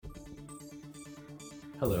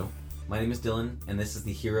Hello, my name is Dylan, and this is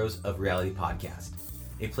the Heroes of Reality podcast,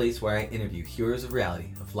 a place where I interview heroes of reality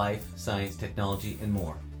of life, science, technology, and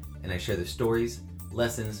more, and I share their stories,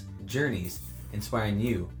 lessons, journeys, inspiring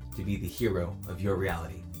you to be the hero of your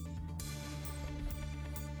reality.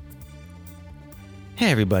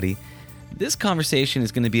 Hey everybody, this conversation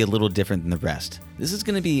is going to be a little different than the rest. This is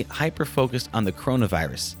going to be hyper-focused on the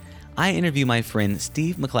coronavirus. I interview my friend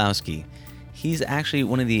Steve Miklowski. He's actually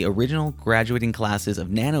one of the original graduating classes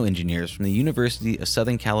of nano engineers from the University of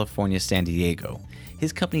Southern California, San Diego.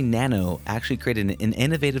 His company Nano actually created an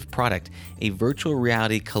innovative product, a virtual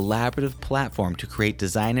reality collaborative platform to create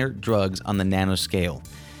designer drugs on the nano scale.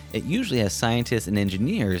 It usually has scientists and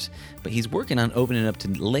engineers, but he's working on opening it up to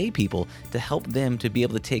lay people to help them to be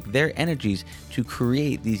able to take their energies to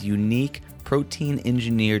create these unique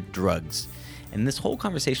protein-engineered drugs. And this whole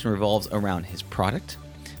conversation revolves around his product,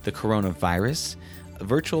 the coronavirus,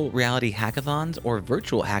 virtual reality hackathons or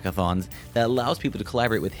virtual hackathons that allows people to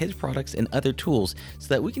collaborate with his products and other tools so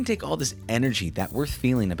that we can take all this energy that we're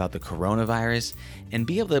feeling about the coronavirus and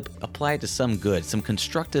be able to apply it to some good, some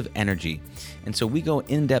constructive energy. And so we go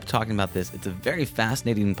in depth talking about this. It's a very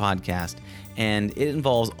fascinating podcast, and it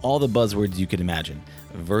involves all the buzzwords you could imagine.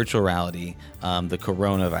 Virtual reality, the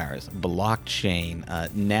coronavirus, blockchain,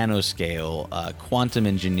 nanoscale, quantum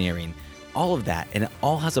engineering, all of that, and it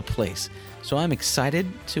all has a place. So I'm excited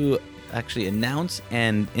to actually announce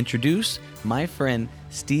and introduce my friend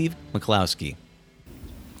Steve Miklowski.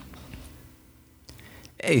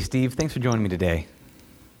 Hey Steve, thanks for joining me today.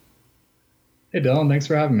 Hey Dylan, thanks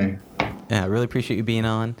for having me. Yeah, I really appreciate you being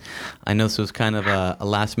on. I know this was kind of a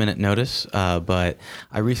last minute notice, but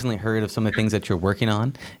I recently heard of some of the things that you're working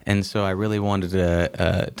on, and so I really wanted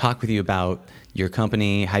to talk with you about your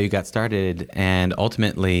company, how you got started, and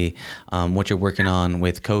ultimately what you're working on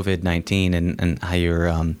with COVID-19 and how you're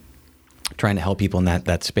trying to help people in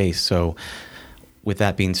that space. So with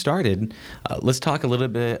that being started, let's talk a little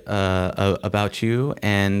bit about you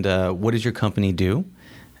and what does your company do,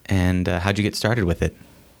 and how'd you get started with it?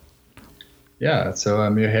 Yeah, so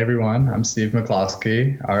hey everyone, I'm Steve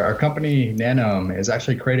Miklowski. Our company Nanome is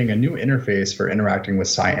actually creating a new interface for interacting with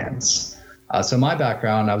science. So my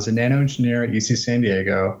background, I was a nano engineer at UC San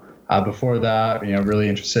Diego. Before that, really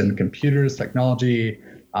interested in computers, technology,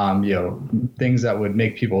 things that would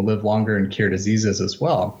make people live longer and cure diseases as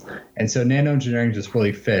well. And so nano engineering just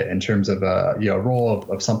really fit in terms of a role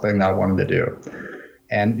of something that I wanted to do.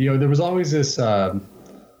 And there was always this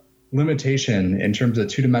limitation in terms of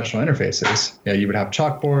two-dimensional interfaces. You would have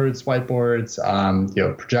chalkboards, whiteboards,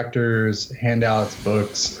 projectors, handouts,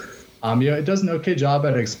 books. It does an okay job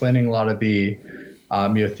at explaining a lot of the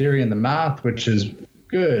theory and the math, which is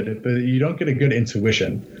good, but you don't get a good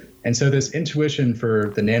intuition. And so this intuition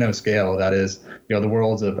for the nanoscale, that is, the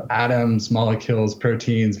worlds of atoms, molecules,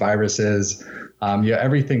 proteins, viruses,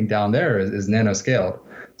 everything down there is nanoscaled.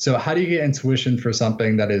 So how do you get intuition for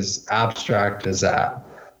something that is abstract as that?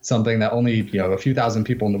 Something that only a few thousand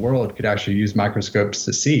people in the world could actually use microscopes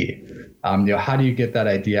to see. How do you get that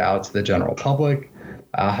idea out to the general public?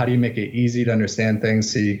 How do you make it easy to understand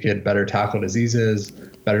things so you could better tackle diseases,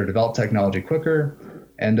 better develop technology quicker?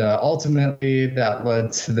 And ultimately, that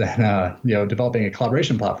led to then developing a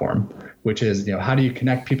collaboration platform, which is how do you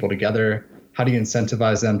connect people together? How do you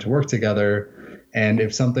incentivize them to work together? And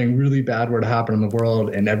if something really bad were to happen in the world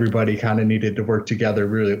and everybody kind of needed to work together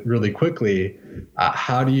really, really quickly,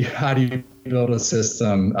 how do you build a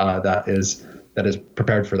system that is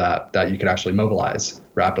prepared for that you could actually mobilize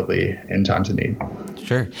rapidly in times of need?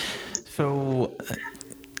 Sure. So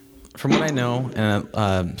from what I know, and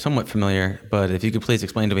I'm somewhat familiar, but if you could please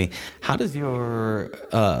explain to me, how does your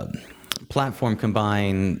platform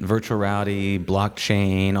combine virtual reality,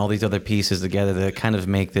 blockchain, all these other pieces together to kind of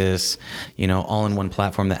make this, all-in-one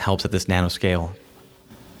platform that helps at this nanoscale?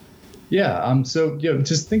 Yeah. So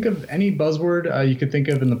just think of any buzzword you could think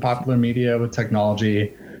of in the popular media with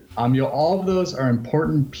technology. All of those are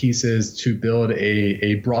important pieces to build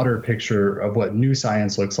a broader picture of what new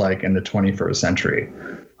science looks like in the 21st century.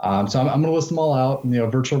 So I'm going to list them all out.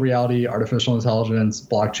 Virtual reality, artificial intelligence,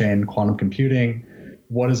 blockchain, quantum computing.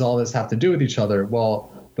 What does all this have to do with each other?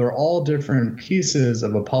 Well, they're all different pieces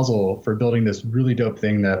of a puzzle for building this really dope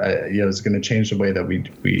thing that is going to change the way that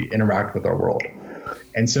we interact with our world.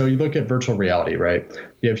 And so you look at virtual reality, right?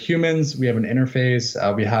 We have humans, we have an interface,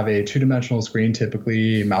 we have a two-dimensional screen,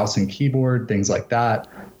 typically mouse and keyboard, things like that.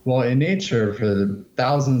 Well, in nature, for the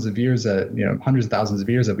thousands of years hundreds of thousands of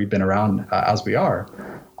years that we've been around as we are,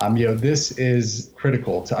 this is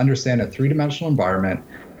critical to understand a three-dimensional environment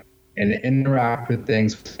and interact with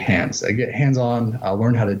things with hands. Get hands-on,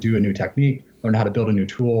 learn how to do a new technique, learn how to build a new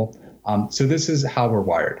tool, So this is how we're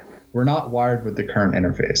wired. We're not wired with the current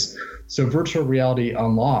interface. So virtual reality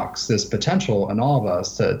unlocks this potential in all of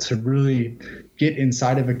us to really get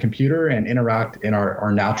inside of a computer and interact in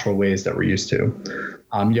our natural ways that we're used to.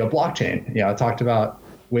 Blockchain. I talked about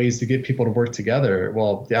ways to get people to work together.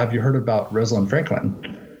 Well, have you heard about Rosalind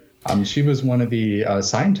Franklin? She was one of the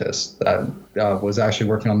scientists that was actually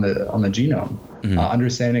working on the genome,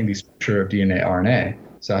 understanding the structure of DNA, RNA.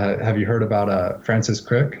 So have you heard about Francis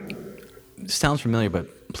Crick? Sounds familiar, but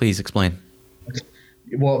please explain.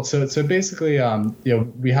 Well, so basically,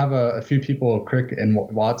 we have a few people, Crick and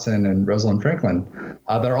Watson and Rosalind Franklin,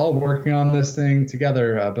 that are all working on this thing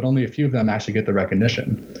together, but only a few of them actually get the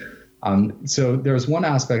recognition. So there's one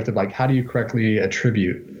aspect of how do you correctly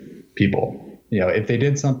attribute people? If they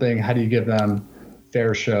did something, how do you give them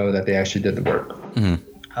fair show that they actually did the work? Mm-hmm.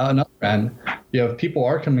 Another end, if people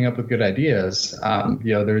are coming up with good ideas,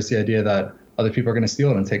 there's the idea that other people are going to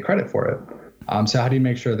steal it and take credit for it. So how do you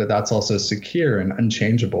make sure that that's also secure and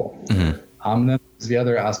unchangeable? Mm-hmm. Then there's the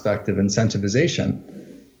other aspect of incentivization.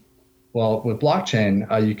 Well, with blockchain,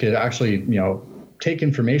 you could actually, take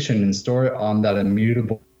information and store it on that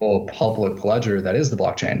immutable public ledger that is the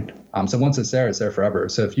blockchain. So once it's there forever.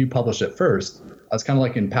 So if you publish it first, it's kind of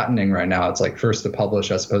like in patenting right now. It's like first to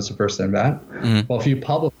publish as opposed to first to invent. Mm-hmm. Well, if you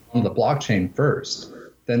publish on the blockchain first,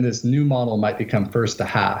 then this new model might become first to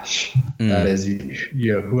hash. Mm-hmm. That is,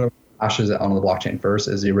 whoever hashes it on the blockchain first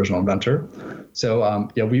is the original inventor. So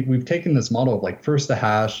we've taken this model of first to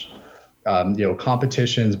hash,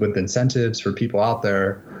 competitions with incentives for people out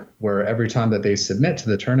there, where every time that they submit to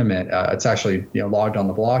the tournament, it's actually logged on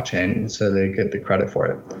the blockchain, so they get the credit for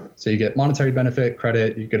it. So you get monetary benefit,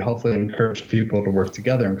 credit. You could hopefully encourage people to work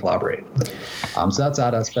together and collaborate. So that's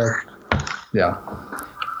that aspect. Yeah.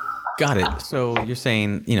 Got it. So you're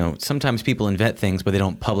saying, sometimes people invent things, but they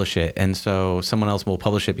don't publish it. And so someone else will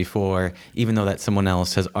publish it before, even though that someone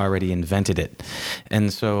else has already invented it.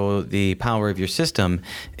 And so the power of your system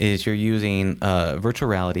is you're using virtual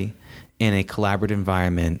reality in a collaborative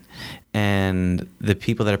environment, and the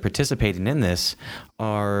people that are participating in this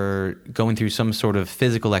are going through some sort of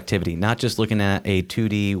physical activity, not just looking at a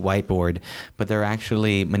 2D whiteboard, but they're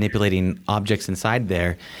actually manipulating objects inside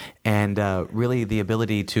there, and really the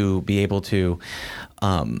ability to be able to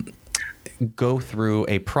go through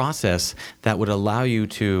a process that would allow you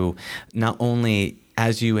to not only,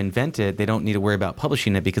 as you invent it, they don't need to worry about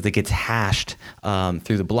publishing it because it gets hashed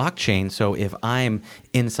through the blockchain. So if I'm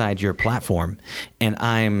inside your platform and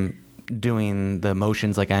I'm doing the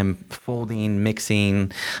motions, like I'm folding,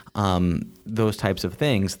 mixing, those types of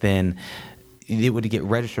things, then it would get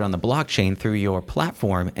registered on the blockchain through your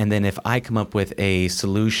platform. And then if I come up with a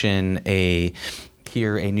solution, a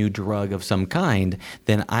new drug of some kind,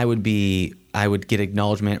 then I would get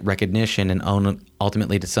acknowledgement, recognition, and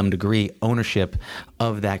ultimately, to some degree, ownership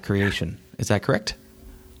of that creation. Is that correct?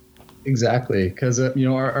 Exactly, because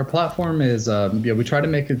our platform is we try to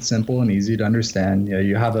make it simple and easy to understand.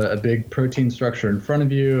 You have a big protein structure in front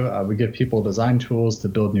of you. We give people design tools to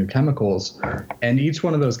build new chemicals, and each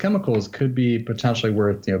one of those chemicals could be potentially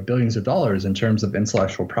worth billions of dollars in terms of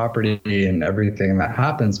intellectual property and everything that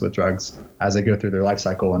happens with drugs as they go through their life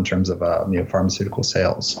cycle in terms of pharmaceutical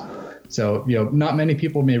sales. So, not many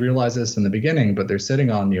people may realize this in the beginning, but they're sitting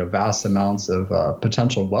on vast amounts of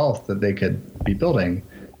potential wealth that they could be building.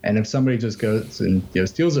 And if somebody just goes and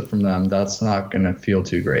steals it from them, that's not going to feel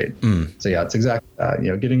too great. So yeah, it's exactly that.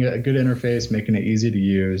 Getting a good interface, making it easy to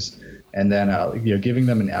use, and then giving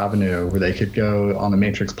them an avenue where they could go on the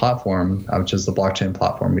Matrix platform, which is the blockchain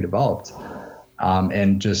platform we developed,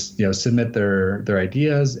 and just submit their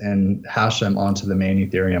ideas and hash them onto the main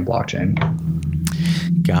Ethereum blockchain.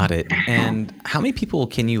 Got it. And how many people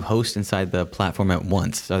can you host inside the platform at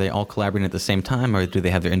once? Are they all collaborating at the same time, or do they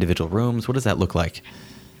have their individual rooms? What does that look like?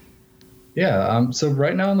 Yeah. So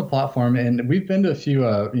right now on the platform, and we've been to a few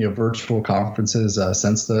virtual conferences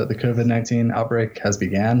since the COVID-19 outbreak has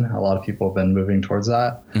began. A lot of people have been moving towards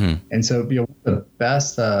that. Mm-hmm. And so the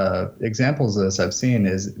best examples of this I've seen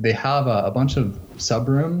is they have a bunch of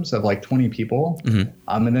subrooms of 20 people. Mm-hmm.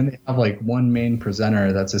 And then they have one main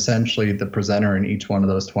presenter that's essentially the presenter in each one of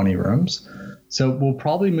those 20 rooms. So we'll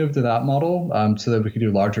probably move to that model so that we can do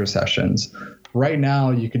larger sessions. Right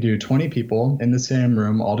now, you could do 20 people in the same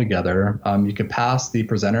room all together. You could pass the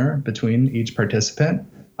presenter between each participant.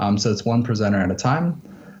 So it's one presenter at a time.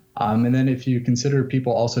 And then if you consider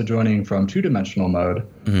people also joining from two-dimensional mode,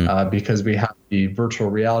 mm-hmm. Because we have the virtual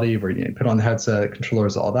reality where you put on the headset,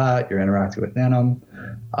 controllers, all that, you're interacting with Nanome.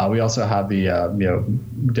 We also have the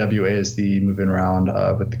WASD moving around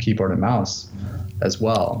with the keyboard and mouse. as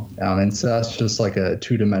well. And so that's just like a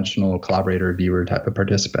two-dimensional collaborator viewer type of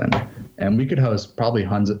participant. And we could host probably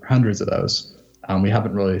hundreds of those. We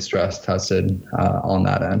haven't really stress tested on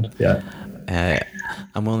that end yet.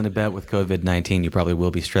 I'm willing to bet with COVID-19, you probably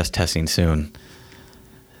will be stress testing soon.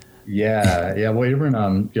 Yeah. Well,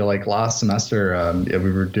 even like last semester,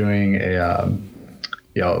 we were doing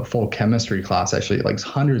a full chemistry class, actually, like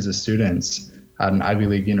hundreds of students at an Ivy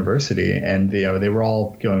League university, and they were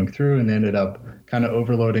all going through, and they ended up kind of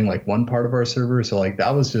overloading like one part of our server. So like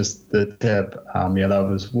that was just the tip. That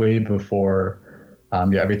was way before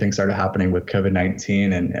everything started happening with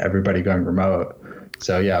COVID-19 and everybody going remote.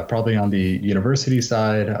 So yeah, probably on the university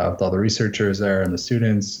side with all the researchers there and the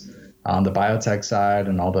students, on the biotech side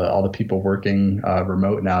and all the people working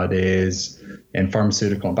remote nowadays in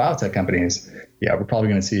pharmaceutical and biotech companies, yeah, we're probably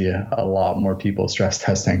going to see a lot more people stress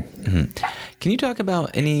testing. Mm-hmm. Can you talk about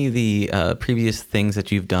any of the previous things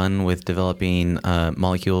that you've done with developing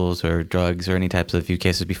molecules or drugs or any types of use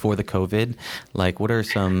cases before the COVID? Like, what are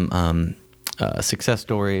some success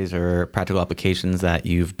stories or practical applications that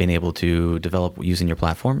you've been able to develop using your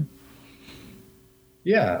platform?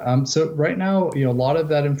 Yeah. So right now, a lot of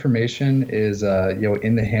that information is,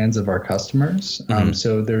 in the hands of our customers. Mm-hmm.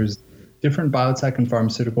 So there's different biotech and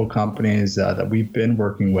pharmaceutical companies that we've been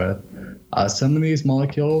working with. Some of these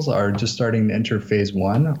molecules are just starting to enter phase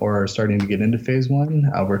 1 or are starting to get into phase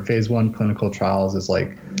 1, where phase 1 clinical trials is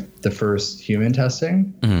like the first human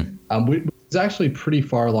testing. Mm-hmm. It's actually pretty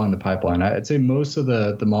far along the pipeline. I'd say most of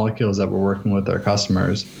the molecules that we're working with our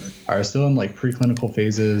customers are still in like preclinical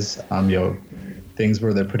phases, things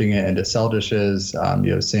where they're putting it into cell dishes,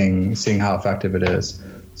 seeing how effective it is.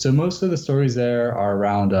 So most of the stories there are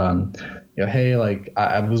around, hey, like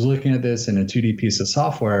I was looking at this in a 2D piece of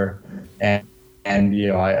software, and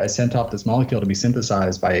I sent off this molecule to be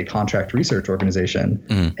synthesized by a contract research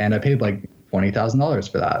organization, and I paid like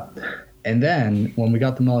 $20,000 for that. And then when we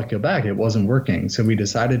got the molecule back, it wasn't working. So we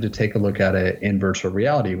decided to take a look at it in virtual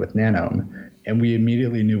reality with Nanome. And we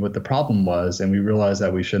immediately knew what the problem was, and we realized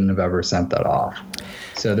that we shouldn't have ever sent that off.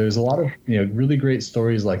 So there's a lot of really great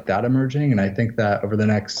stories like that emerging, and I think that over the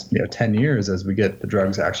next 10 years, as we get the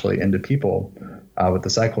drugs actually into people with the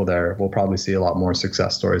cycle there, we'll probably see a lot more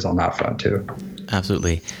success stories on that front too.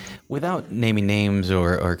 Absolutely. Without naming names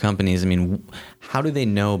or companies, I mean, how do they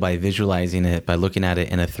know by visualizing it, by looking at it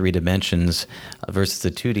in a 3 dimensions versus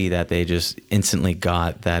the 2D, that they just instantly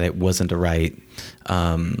got that it wasn't the right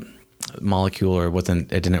molecule or it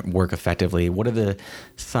didn't work effectively? What are the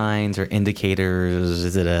signs or indicators?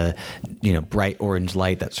 Is it a bright orange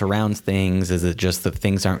light that surrounds things? Is it just that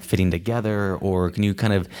things aren't fitting together? Or can you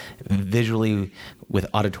kind of visually, with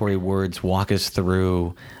auditory words, walk us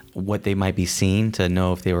through what they might be seeing to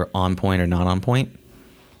know if they were on point or not on point?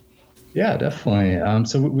 Yeah, definitely.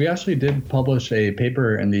 So we actually did publish a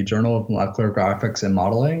paper in the Journal of Molecular Graphics and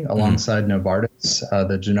Modeling alongside Novartis,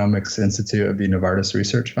 the Genomics Institute of the Novartis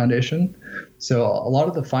Research Foundation. So a lot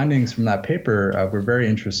of the findings from that paper were very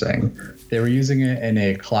interesting. They were using it in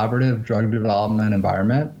a collaborative drug development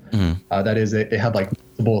environment. That is, it had like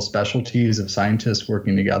multiple specialties of scientists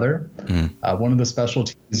working together. One of the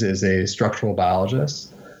specialties is a structural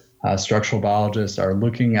biologist. Structural biologists are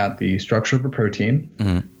looking at the structure of a protein.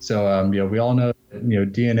 So, we all know,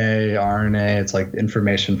 DNA, RNA, it's like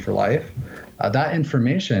information for life. That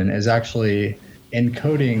information is actually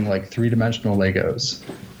encoding like 3-dimensional Legos.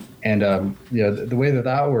 And, the way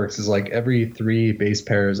that works is like every 3 base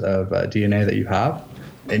pairs of DNA that you have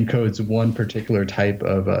encodes one particular type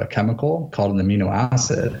of chemical called an amino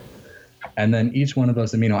acid. And then each one of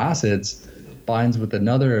those amino acids binds with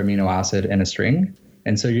another amino acid in a string.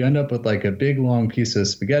 And so you end up with like a big long piece of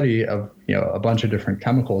spaghetti of a bunch of different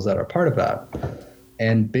chemicals that are part of that.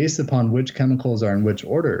 And based upon which chemicals are in which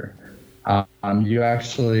order, you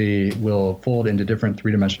actually will fold into different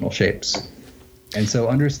 3-dimensional shapes. And so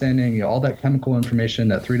understanding all that chemical information,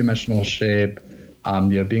 that 3-dimensional shape,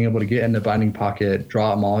 being able to get in the binding pocket,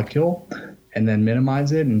 draw a molecule, and then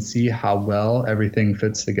minimize it and see how well everything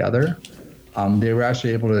fits together, they were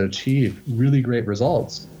actually able to achieve really great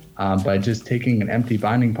results. By just taking an empty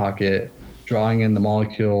binding pocket, drawing in the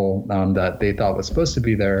molecule that they thought was supposed to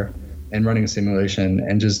be there, and running a simulation,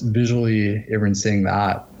 and just visually even seeing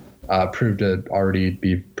that proved to already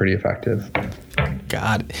be pretty effective.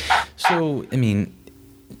 God. So, I mean,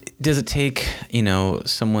 does it take,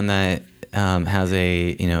 someone that has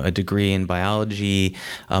a degree in biology,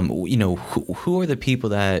 who are the people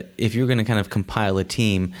that, if you're going to kind of compile a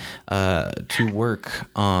team to work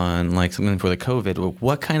on like something for the COVID,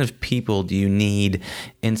 what kind of people do you need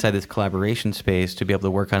inside this collaboration space to be able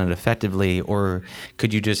to work on it effectively? Or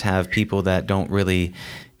could you just have people that don't really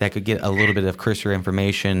that could get a little bit of cursory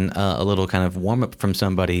information, a little kind of warm up from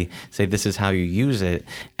somebody, say this is how you use it,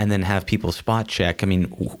 and then have people spot check. I mean,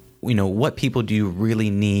 what people do you really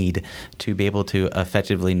need to be able to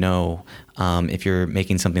effectively know if you're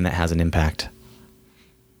making something that has an impact?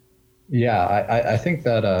 Yeah, I think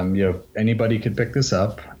that anybody could pick this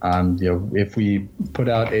up. If we put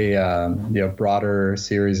out a broader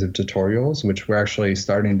series of tutorials, which we're actually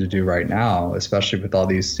starting to do right now, especially with all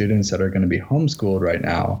these students that are going to be homeschooled right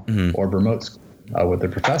now, or remote school with their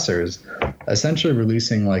professors, essentially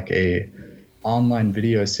releasing like a online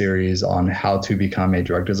video series on how to become a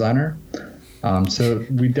drug designer. So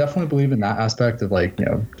we definitely believe in that aspect of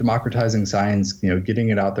democratizing science, getting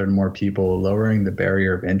it out there to more people, lowering the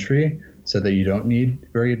barrier of entry so that you don't need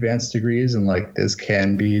very advanced degrees. And this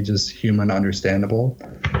can be just human understandable.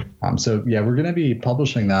 So yeah, we're going to be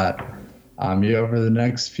publishing that over the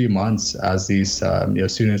next few months as these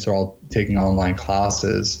students are all taking online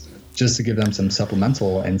classes, just to give them some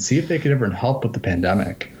supplemental and see if they could ever help with the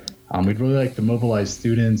pandemic. We'd really like to mobilize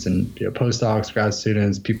students and postdocs, grad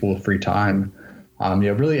students, people with free time.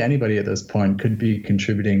 Really anybody at this point could be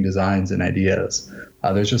contributing designs and ideas.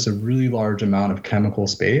 There's just a really large amount of chemical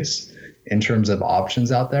space in terms of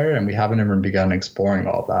options out there, and we haven't even begun exploring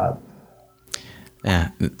all that.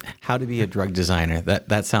 Yeah, how to be a drug designer.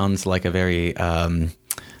 That sounds like a very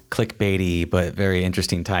clickbaity but very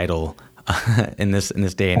interesting title. In this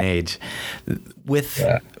day and age, with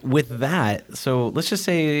that, so let's just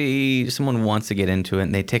say someone wants to get into it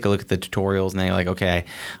and they take a look at the tutorials and they're like, okay,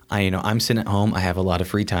 I'm sitting at home, I have a lot of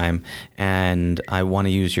free time, and I want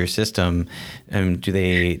to use your system. Do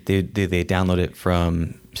they download it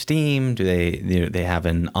from Steam? Do they have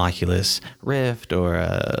an Oculus Rift or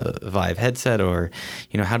a Vive headset, or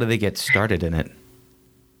how do they get started in it?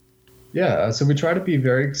 Yeah, so we try to be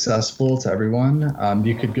very accessible to everyone.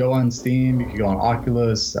 You could go on Steam, you could go on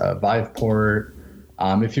Oculus, Viveport.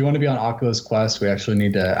 If you want to be on Oculus Quest, we actually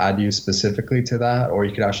need to add you specifically to that, or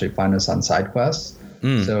you could actually find us on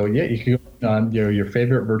SideQuest. So yeah, you could go on your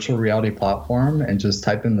favorite virtual reality platform and just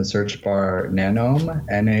type in the search bar Nanome,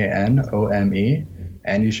 Nanome,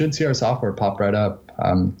 and you should see our software pop right up.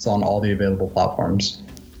 It's on all the available platforms.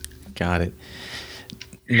 Got it.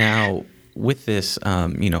 Now, with this,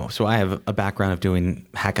 so I have a background of doing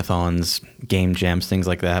hackathons, game jams, things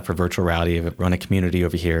like that for virtual reality. I've run a community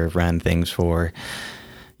over here, ran things for,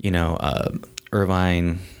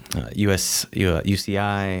 Irvine,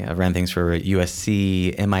 UCI. I've ran things for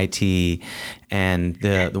USC, MIT, and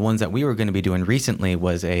the ones that we were going to be doing recently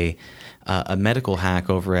was a medical hack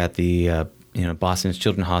over at the Boston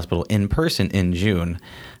Children's Hospital in person in June.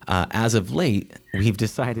 As of late, we've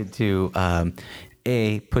decided to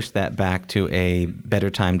push that back to a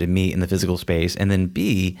better time to meet in the physical space, and then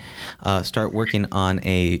B, start working on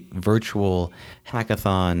a virtual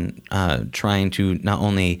hackathon, trying to not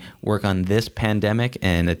only work on this pandemic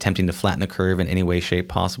and attempting to flatten the curve in any way, shape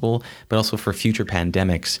possible, but also for future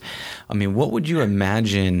pandemics. I mean, what would you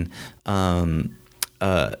imagine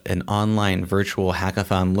an online virtual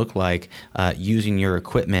hackathon look like using your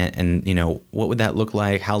equipment, and what would that look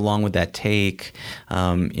like? How long would that take?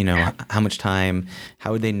 How much time?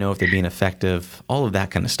 How would they know if they're being effective? All of that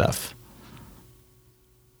kind of stuff.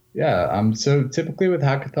 Yeah. So typically with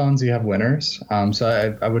hackathons, you have winners.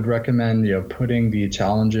 So I would recommend putting the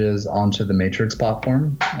challenges onto the Matrix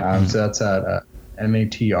platform. So that's at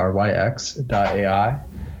matryx.ai.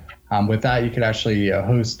 With that, you could actually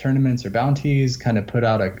host tournaments or bounties, kind of put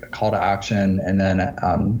out a call to action, and then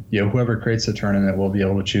whoever creates the tournament will be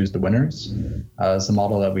able to choose the winners. It's the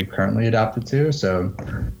model that we've currently adapted to. So,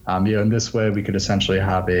 in this way, we could essentially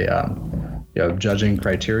have a judging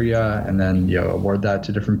criteria, and then award that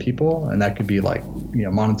to different people, and that could be like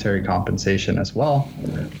monetary compensation as well,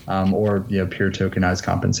 or pure tokenized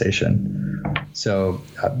compensation. So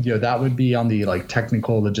that would be on the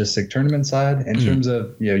technical logistic tournament side. In terms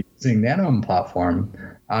of using Nanome platform,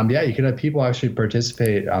 you could have people actually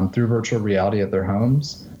participate through virtual reality at their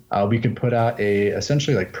homes. We could put out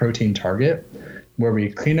essentially protein target, where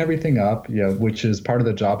we clean everything up, which is part of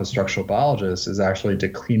the job of structural biologists, is actually to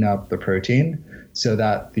clean up the protein so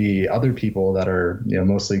that the other people that are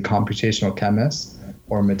mostly computational chemists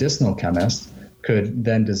or medicinal chemists could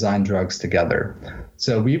then design drugs together.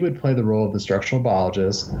 So we would play the role of the structural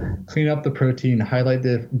biologist, clean up the protein, highlight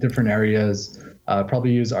the different areas,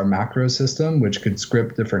 probably use our macro system, which could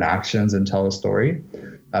script different actions and tell a story,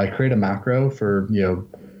 create a macro for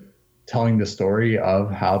telling the story of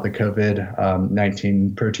how the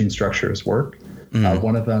COVID-19 protein structures work.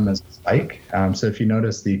 One of them is spike. So if you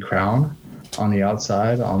notice the crown on the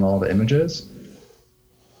outside on all the images.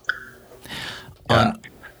 On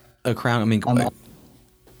a crown,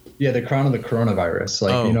 Yeah, the crown of the coronavirus.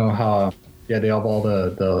 Like, you know how, yeah, they have all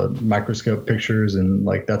the microscope pictures, and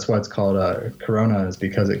like that's why it's called corona, is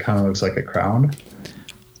because it kind of looks like a crown.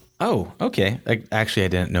 Oh, okay. Actually, I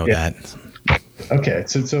didn't know that. Okay,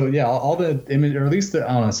 so yeah, all the image, or at least I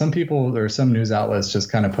don't know, some people or some news outlets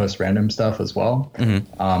just kind of post random stuff as well.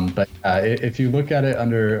 But if you look at it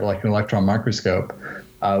under like an electron microscope,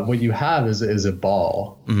 what you have is a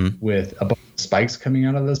ball with a bunch of spikes coming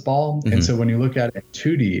out of this ball. And so when you look at it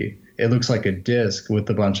in 2D, it looks like a disc with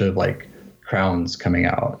a bunch of like crowns coming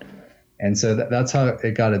out. And so that's how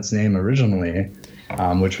it got its name originally,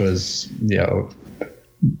 which was,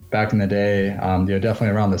 back in the day, definitely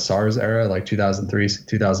around the SARS era, like 2003,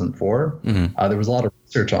 2004, there was a lot of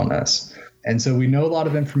research on this. And so we know a lot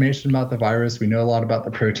of information about the virus. We know a lot about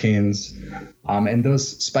the proteins, and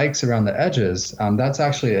those spikes around the edges. That's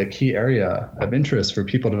actually a key area of interest for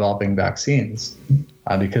people developing vaccines,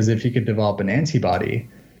 because if you could develop an antibody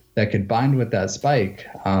that could bind with that spike,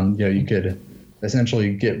 you could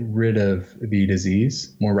essentially get rid of the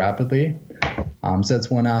disease more rapidly. So that's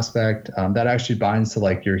one aspect. That actually binds to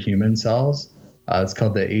like your human cells. It's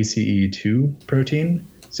called the ACE2 protein.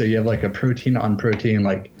 So you have like a protein on protein,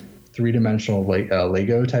 like three-dimensional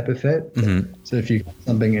Lego type of fit. So if you have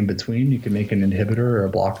something in between, you can make an inhibitor or a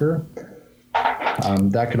blocker.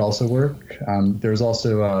 That could also work. There's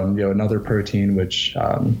also another protein which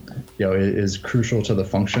is crucial to the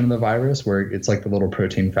function of the virus, where it's like the little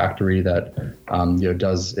protein factory that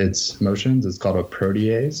does its motions. It's called a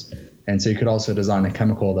protease. And so you could also design a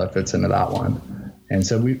chemical that fits into that one. And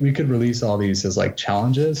so we could release all these as like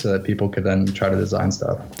challenges so that people could then try to design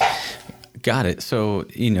stuff. Got it. So,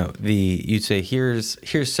 you'd say here's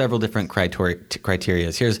several different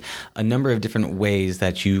criteria. Here's a number of different ways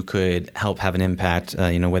that you could help have an impact,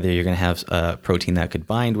 whether you're going to have a protein that could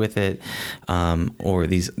bind with it, or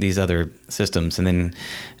these other systems. And then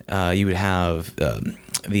you would have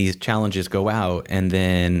these challenges go out, and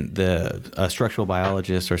then the structural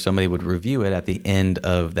biologist or somebody would review it at the end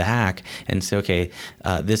of the hack and say, okay,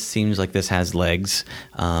 this seems like this has legs.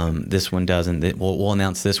 This one doesn't. We'll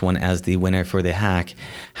announce this one as the winner for the hack.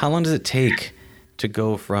 How long does it take to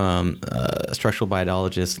go from a structural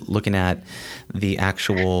biologist looking at the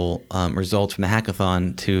actual results from the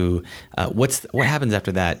hackathon to what happens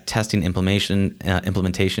after that? Testing,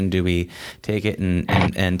 implementation. Do we take it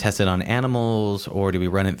and test it on animals, or do we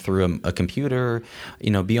run it through a computer?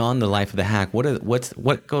 Beyond the life of the hack,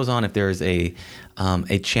 what goes on if there is a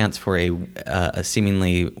chance for a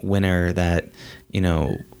seemingly winner that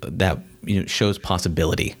shows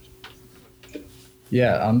possibility?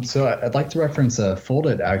 Yeah, so I'd like to reference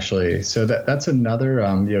Foldit, actually. So that's another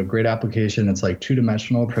great application. It's like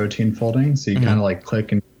two-dimensional protein folding. So you kind of like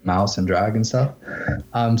click and mouse and drag and stuff.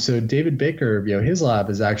 So David Baker, his lab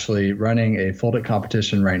is actually running a Foldit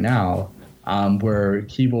competition right now, where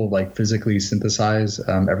he will like physically synthesize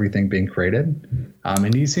everything being created.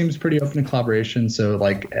 And he seems pretty open to collaboration. So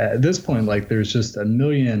like at this point, like there's just a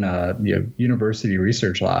million university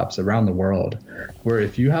research labs around the world where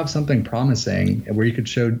if you have something promising and where you could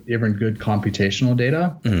show even good computational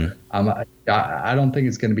data, I don't think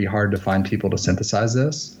it's going to be hard to find people to synthesize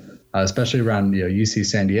this. Especially around UC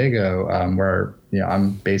San Diego, where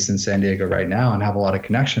I'm based in San Diego right now and have a lot of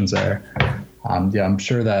connections there. I'm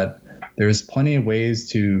sure that there's plenty of ways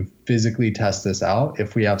to physically test this out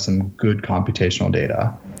if we have some good computational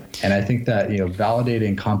data. And I think that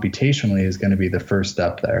validating computationally is going to be the first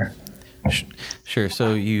step there. Sure.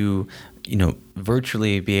 So you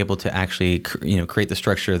virtually be able to actually create the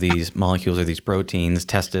structure of these molecules or these proteins,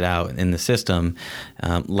 test it out in the system,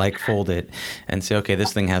 like Foldit, and say, okay,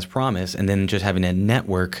 this thing has promise, and then just having a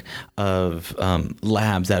network of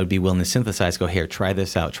labs that would be willing to synthesize, go, here, try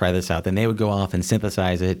this out. Then they would go off and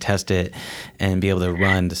synthesize it, test it, and be able to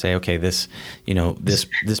run to say, okay, this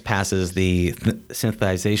passes the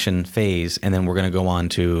synthesization phase, and then we're going to go on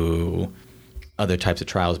to other types of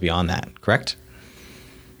trials beyond that, correct?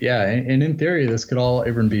 Yeah, and in theory, this could all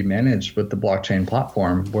even be managed with the blockchain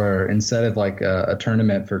platform, where instead of like a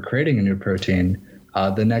tournament for creating a new protein,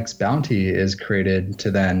 the next bounty is created to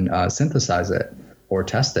then synthesize it or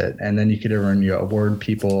test it. And then you could award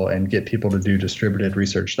people and get people to do distributed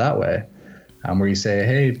research that way, where you say,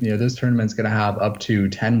 hey, this tournament's going to have up to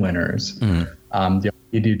 10 winners.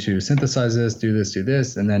 You do to synthesize this, do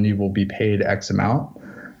this, and then you will be paid X amount.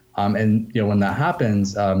 And when that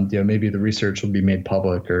happens, maybe the research will be made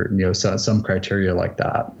public, or some criteria like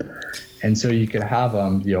that. And so you could have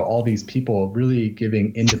all these people really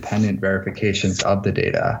giving independent verifications of the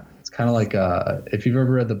data. It's kind of like if you've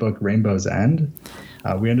ever read the book Rainbow's End,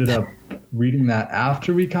 we ended up reading that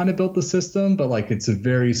after we kind of built the system, but like it's a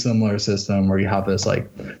very similar system where you have this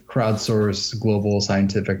like crowdsourced global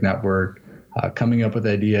scientific network coming up with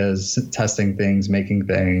ideas, testing things, making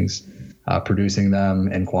things, producing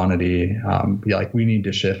them in quantity. Like we need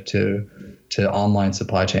to shift to online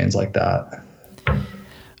supply chains like that.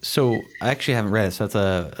 So I actually haven't read it. So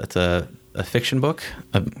it's a fiction book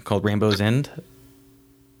called Rainbow's End.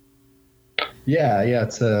 Yeah,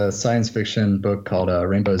 it's a science fiction book called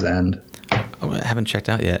Rainbow's End. Oh, I haven't checked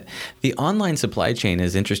out yet. The online supply chain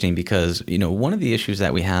is interesting because, one of the issues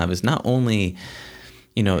that we have is not only,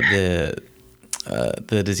 the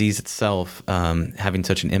disease itself having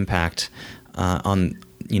such an impact on,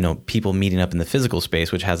 people meeting up in the physical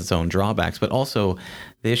space, which has its own drawbacks, but also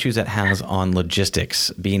the issues that has on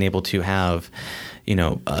logistics, being able to have,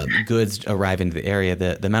 goods arrive into the area,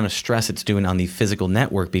 the amount of stress it's doing on the physical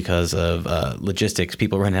network because of logistics,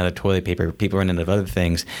 people running out of toilet paper, people running out of other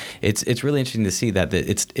things. It's really interesting to see that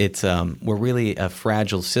it's we're really a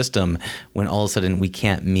fragile system when all of a sudden we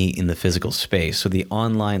can't meet in the physical space. So the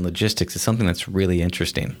online logistics is something that's really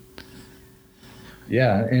interesting.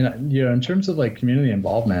 Yeah, and in terms of like community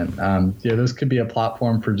involvement, this could be a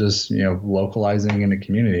platform for just localizing in a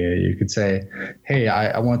community. You could say, hey,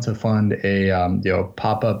 I want to fund a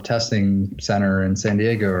pop-up testing center in San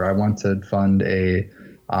Diego, or I want to fund a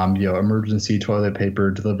emergency toilet paper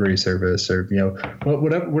delivery service, or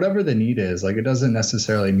whatever the need is. Like it doesn't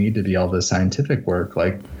necessarily need to be all the scientific work.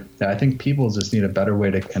 Like I think people just need a better way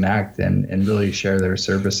to connect and really share their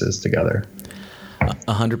services together.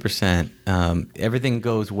 100%. Everything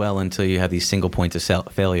goes well until you have these single points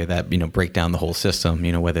of failure that break down the whole system.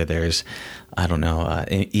 Whether there's, I don't know,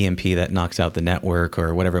 EMP that knocks out the network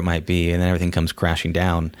or whatever it might be, and then everything comes crashing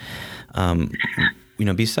down.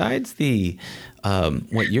 Besides the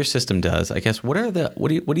what your system does, I guess what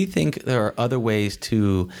do you think there are other ways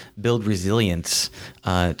to build resilience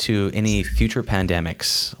to any future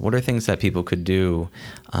pandemics? What are things that people could do?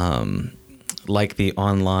 Like the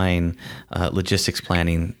online logistics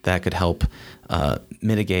planning that could help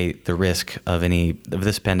mitigate the risk of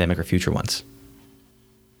this pandemic or future ones?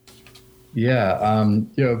 Yeah,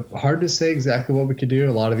 hard to say exactly what we could do.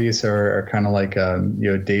 A lot of these are kind of like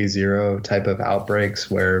day zero type of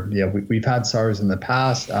outbreaks where we've had SARS in the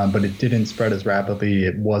past, but it didn't spread as rapidly.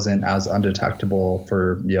 It wasn't as undetectable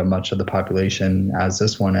for much of the population as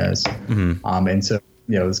this one is, and so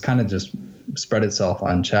it's kind of just spread itself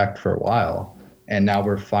unchecked for a while, and now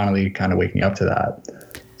we're finally kind of waking up to that.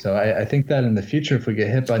 So I think that in the future, if we get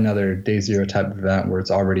hit by another day zero type of event where it's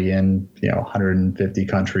already in 150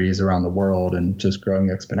 countries around the world and just growing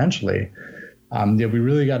exponentially, we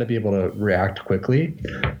really got to be able to react quickly.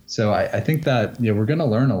 So I think that we're going to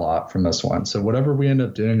learn a lot from this one. So whatever we end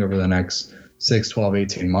up doing over the next 6, 12,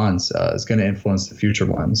 18 months is going to influence the future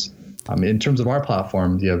ones. In terms of our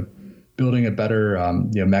platform, building a better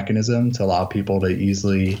mechanism to allow people to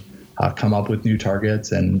easily come up with new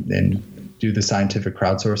targets and do the scientific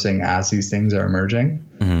crowdsourcing as these things are emerging.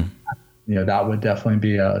 Mm-hmm. That would definitely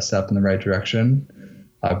be a step in the right direction.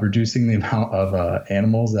 Reducing the amount of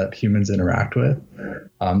animals that humans interact with.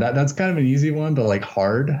 That's kind of an easy one, but like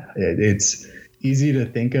hard. It's easy to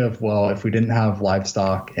think of, well, if we didn't have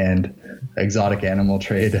livestock and exotic animal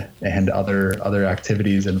trade and other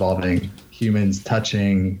activities involving humans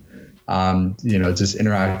touching, just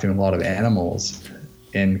interacting with a lot of animals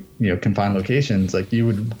in confined locations, like you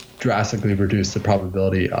would drastically reduce the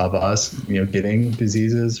probability of us getting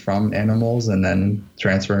diseases from animals and then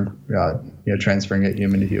transferring it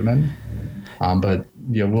human to human. But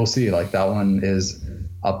we'll see. Like that one is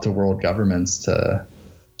up to world governments to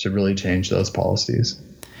really change those policies.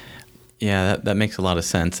 Yeah, that makes a lot of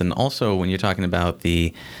sense. And also when you're talking about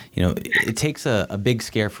it takes a big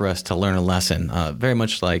scare for us to learn a lesson, very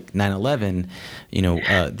much like 9/11,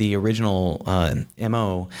 the original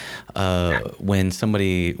MO when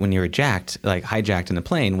you're hijacked in a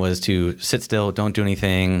plane was to sit still, don't do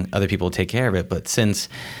anything, other people will take care of it. But since,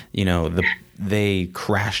 they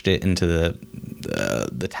crashed it into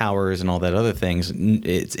the towers and all that other things,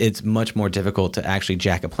 it's much more difficult to actually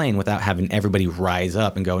jack a plane without having everybody rise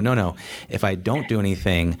up and go, no, if I don't do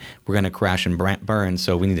anything, we're going to crash and burn,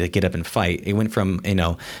 so we need to get up and fight. It went from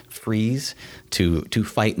freeze to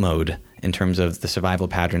fight mode in terms of the survival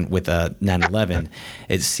pattern with 9/11.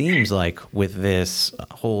 It seems like with this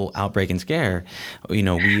whole outbreak and scare,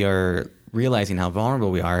 we are realizing how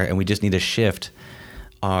vulnerable we are, and we just need to shift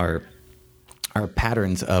our our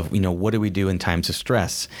patterns of, what do we do in times of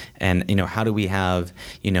stress? And, how do we have,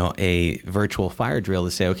 a virtual fire drill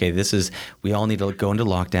to say, okay, we all need to go into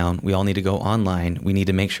lockdown. We all need to go online. We need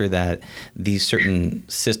to make sure that these certain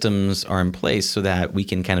systems are in place so that we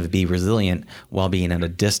can kind of be resilient while being at a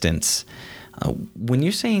distance. When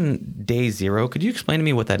you're saying day zero, could you explain to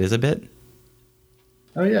me what that is a bit?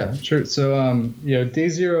 Oh yeah, sure. So, day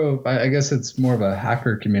zero, I guess it's more of a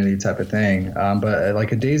hacker community type of thing. But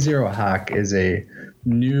like a day zero hack is a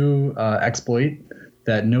new exploit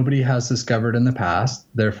that nobody has discovered in the past.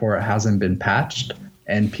 Therefore, it hasn't been patched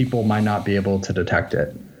and people might not be able to detect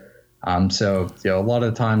it. So, a lot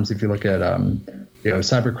of times if you look at,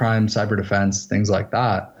 cybercrime, cyber defense, things like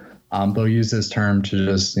that, they'll use this term to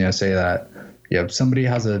just, say that, somebody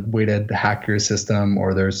has a way to hack your system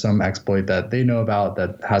or there's some exploit that they know about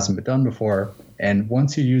that hasn't been done before. And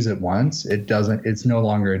once you use it once, it's no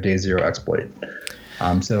longer a day zero exploit.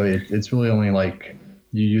 So it's really only like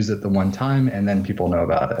you use it the one time and then people know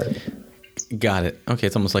about it. Got it. Okay.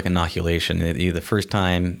 It's almost like inoculation. The first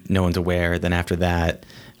time no one's aware, then after that,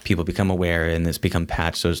 people become aware and it's become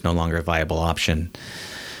patched. So it's no longer a viable option.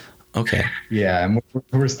 Okay. Yeah, and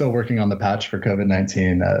we're still working on the patch for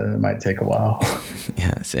COVID-19. It might take a while.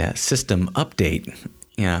 Yeah, system update.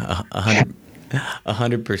 Yeah,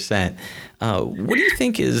 100%. What do you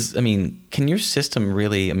think can your system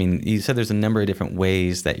really, you said there's a number of different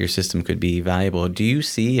ways that your system could be valuable. Do you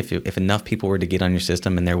see if enough people were to get on your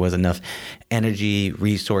system and there was enough energy,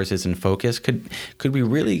 resources, and focus, could we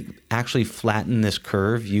really actually flatten this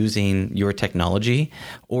curve using your technology?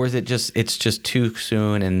 Or is it's just too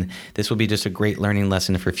soon and this will be just a great learning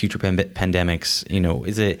lesson for future pandemics?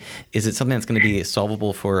 Is it something that's going to be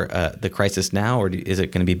solvable for the crisis now, or is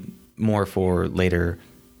it going to be more for later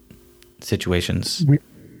situations?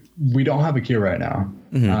 We don't have a cure right now.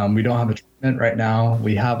 Mm-hmm. We don't have a treatment right now.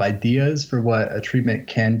 We have ideas for what a treatment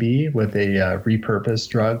can be with a repurposed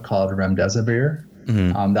drug called remdesivir.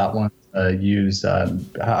 Mm-hmm. That one used,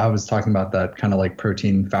 I was talking about that kind of like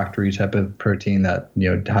protein factory type of protein that,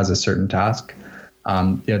 has a certain task.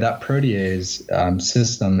 That protease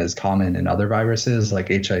system is common in other viruses like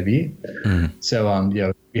HIV. Mm-hmm.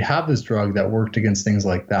 So, we have this drug that worked against things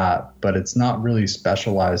like that, but it's not really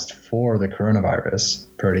specialized for the coronavirus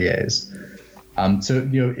protease.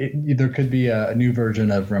 There could be a new version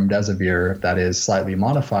of remdesivir that is slightly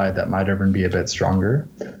modified that might even be a bit stronger.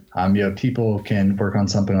 People can work on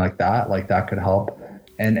something like that could help.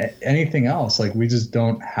 And anything else, we just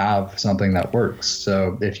don't have something that works.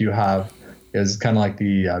 So if you have, it's kind of like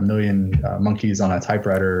the million monkeys on a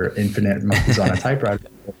typewriter, infinite monkeys on a typewriter,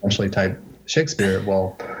 eventually type Shakespeare.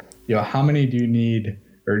 Well, how many do you need,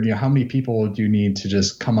 or how many people do you need to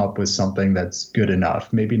just come up with something that's good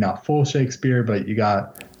enough? Maybe not full Shakespeare, but you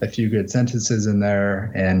got a few good sentences in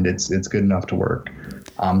there, and it's good enough to work.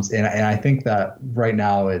 And I think that right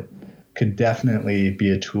now it could definitely be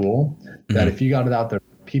a tool that if you got it out there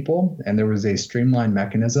people and there was a streamlined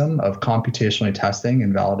mechanism of computationally testing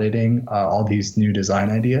and validating all these new design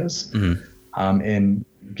ideas, and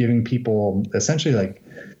giving people essentially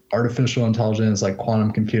artificial intelligence,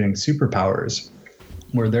 quantum computing superpowers,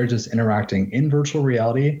 where they're just interacting in virtual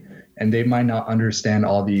reality and they might not understand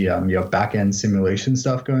all the back end simulation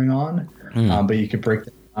stuff going on, but you could break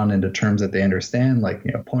them down into terms that they understand,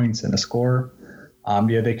 points and a score.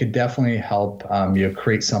 They could definitely help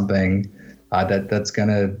create something that's going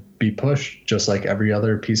to be pushed just like every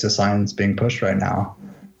other piece of science being pushed right now.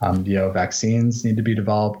 Vaccines need to be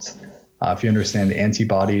developed. If you understand the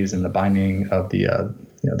antibodies and the binding of the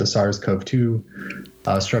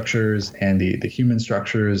SARS-CoV-2 structures and the human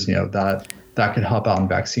structures, that could help out in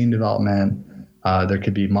vaccine development. There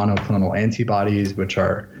could be monoclonal antibodies, which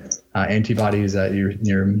are antibodies that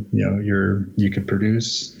you could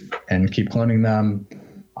produce and keep cloning them.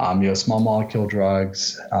 Small molecule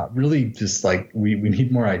drugs. Really, just we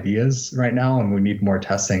need more ideas right now, and we need more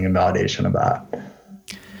testing and validation of that.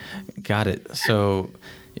 Got it. So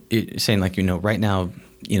you're saying right now,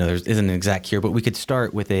 there isn't an exact cure, but we could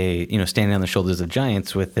start with a, standing on the shoulders of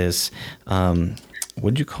giants with this, what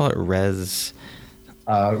did you call it?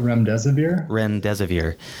 Remdesivir.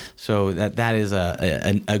 Remdesivir. So that is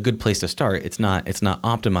a good place to start. It's not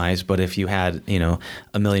optimized, but if you had,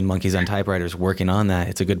 a million monkeys on typewriters working on that,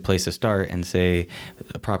 it's a good place to start, and say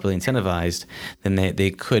properly incentivized, then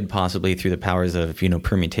they could possibly, through the powers of,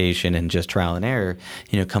 permutation and just trial and error,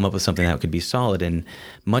 come up with something that could be solid. And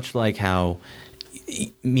much like how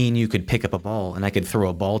me and you could pick up a ball and I could throw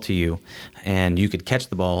a ball to you and you could catch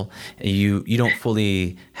the ball. You don't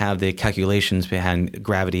fully have the calculations behind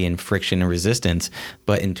gravity and friction and resistance,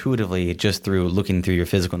 but intuitively, just through looking through your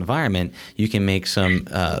physical environment, you can make some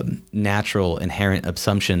natural inherent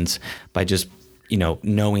assumptions by just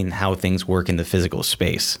knowing how things work in the physical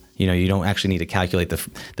space. You don't actually need to calculate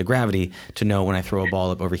the gravity to know when I throw a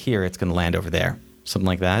ball up over here, it's going to land over there. Something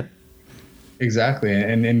like that. Exactly.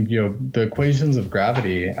 And the equations of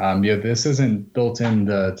gravity, this isn't built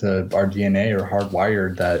into our DNA or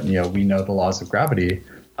hardwired that, we know the laws of gravity.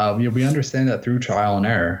 We understand that through trial and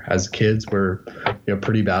error. As kids, we're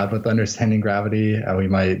pretty bad with understanding gravity. We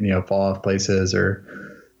might, fall off places or,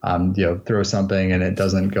 throw something and it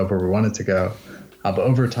doesn't go where we want it to go. But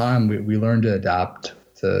over time, we learn to adapt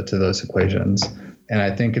to those equations. And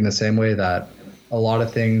I think in the same way that a lot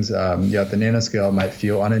of things at the nanoscale might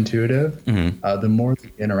feel unintuitive, the more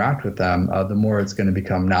we interact with them, the more it's going to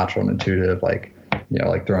become natural and intuitive, like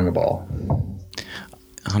throwing a ball.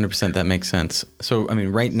 100%, that makes sense. So, I mean,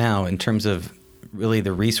 right now, in terms of really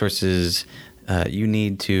the resources you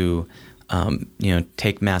need to,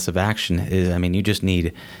 take massive action, you just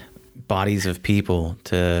need bodies of people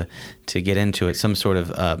to get into it, some sort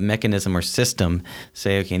of mechanism or system.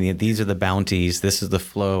 Say, okay, these are the bounties, this is the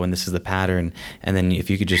flow, and this is the pattern. And then if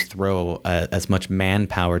you could just throw as much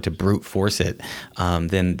manpower to brute force it,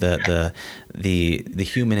 then the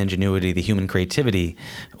human ingenuity, the human creativity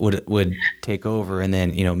would take over, and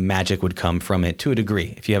then magic would come from it to a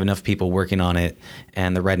degree. If you have enough people working on it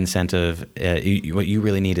and the right incentive, what you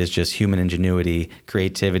really need is just human ingenuity,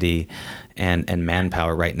 creativity, and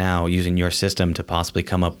manpower right now, using your system to possibly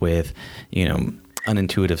come up with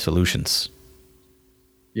unintuitive solutions.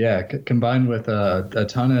 Yeah, combined with a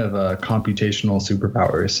ton of computational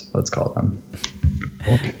superpowers, let's call them.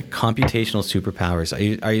 Computational superpowers.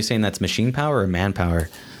 Are you saying that's machine power or manpower?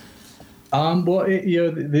 Well,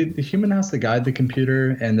 the human has to guide the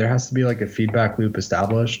computer, and there has to be like a feedback loop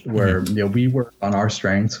established where we work on our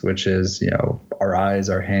strengths, which is our eyes,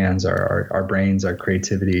 our hands, our brains, our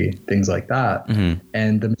creativity, things like that.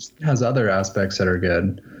 And the machine has other aspects that are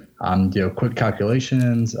good. Quick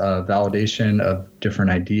calculations, validation of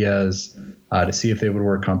different ideas to see if they would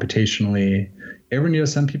work computationally. Even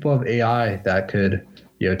some people have AI that could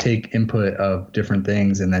take input of different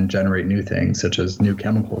things and then generate new things, such as new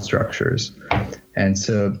chemical structures. And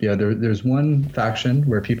so, there's one faction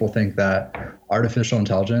where people think that artificial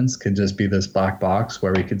intelligence could just be this black box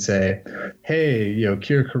where we could say, hey,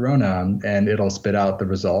 cure corona, and it'll spit out the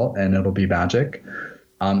result and it'll be magic.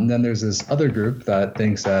 And then there's this other group that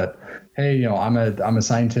thinks that, hey, I'm a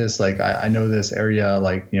scientist, like I know this area,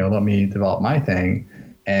 like, let me develop my thing,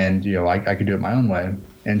 and I could do it my own way.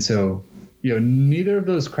 And so, neither of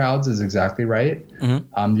those crowds is exactly right.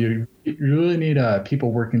 You really need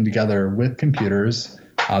people working together with computers,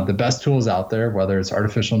 the best tools out there, whether it's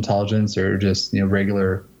artificial intelligence or just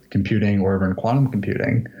regular computing or even quantum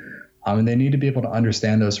computing. And they need to be able to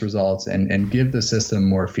understand those results and give the system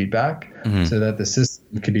more feedback so that the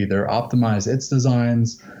system could either optimize its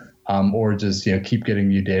designs or just keep getting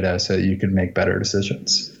you data so that you can make better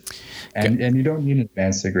decisions. And you don't need an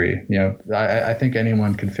advanced degree. I think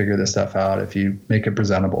anyone can figure this stuff out if you make it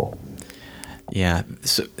presentable. Yeah.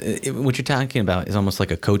 So what you're talking about is almost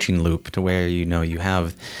like a coaching loop to where, you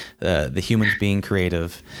have the humans being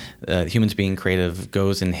creative. Humans being creative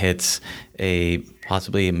goes and hits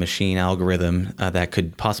possibly a machine algorithm that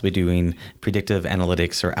could possibly doing predictive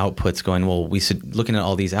analytics or outputs going, well, looking at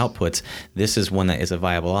all these outputs, this is one that is a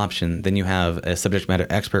viable option. Then you have a subject matter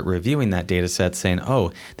expert reviewing that data set saying,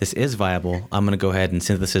 oh, this is viable. I'm going to go ahead and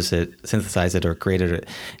synthesize it or create it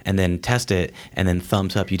and then test it, and then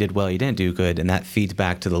thumbs up, you did well, you didn't do good. And that feeds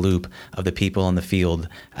back to the loop of the people in the field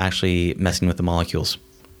actually messing with the molecules.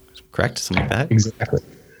 Correct? Something like that?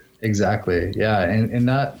 Exactly. Yeah. And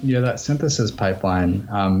that, that synthesis pipeline,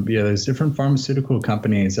 there's different pharmaceutical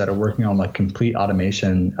companies that are working on like complete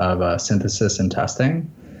automation of synthesis and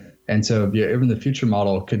testing. And so even the future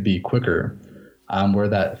model could be quicker, where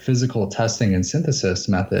that physical testing and synthesis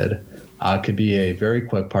method could be a very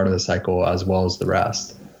quick part of the cycle as well as the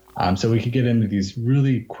rest. So we could get into these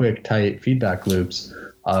really quick, tight feedback loops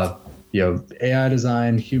of AI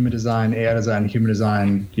design, human design, AI design, human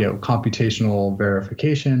design, computational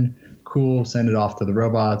verification. Cool. Send it off to the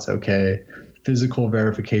robots. Okay. Physical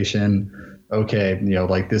verification. Okay.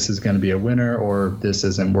 Like this is going to be a winner or this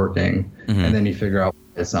isn't working. And then you figure out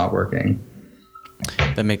it's not working.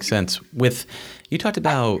 That makes sense. You talked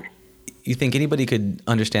about, you think anybody could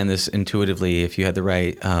understand this intuitively if you had the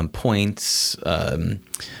right points,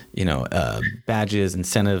 badges,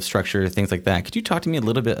 incentive structure, things like that. Could you talk to me a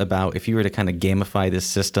little bit about if you were to kind of gamify this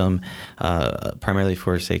system, primarily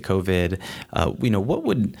for, say, COVID? What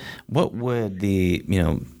would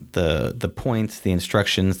the points, the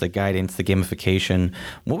instructions, the guidance, the gamification,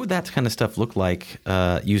 what would that kind of stuff look like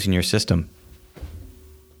using your system?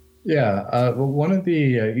 Yeah, well, one of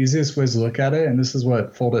the easiest ways to look at it, and this is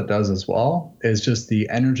what Foldit does as well, is just the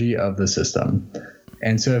energy of the system.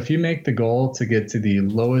 And so if you make the goal to get to the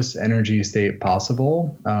lowest energy state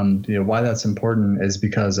possible, why that's important is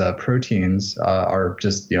because proteins are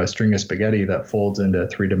just a string of spaghetti that folds into a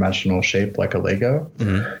three-dimensional shape like a Lego.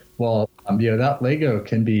 Mm-hmm. Well, that Lego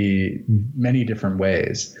can be many different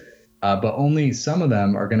ways. But only some of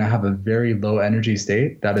them are going to have a very low energy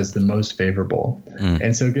state that is the most favorable.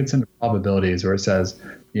 And so it gets into probabilities where it says,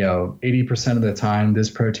 80% of the time this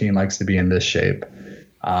protein likes to be in this shape.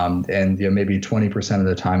 And maybe 20% of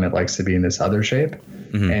the time it likes to be in this other shape.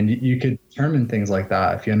 Mm-hmm. And you could determine things like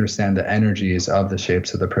that if you understand the energies of the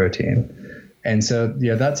shapes of the protein. And so,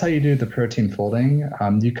 that's how you do the protein folding.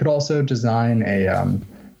 You could also design a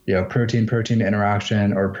protein-protein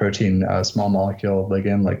interaction or protein small molecule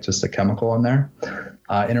ligand, like just a chemical in there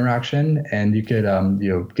interaction. And you could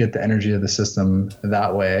get the energy of the system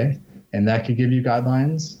that way. And that could give you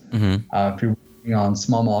guidelines. Mm-hmm. If you're working on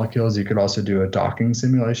small molecules, you could also do a docking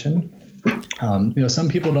simulation. Some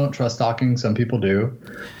people don't trust docking, some people do.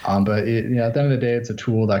 But at the end of the day, it's a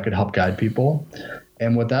tool that could help guide people.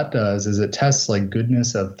 And what that does is it tests like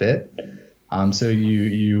goodness of fit. So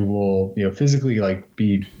you will physically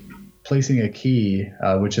be placing a key,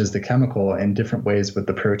 which is the chemical, in different ways with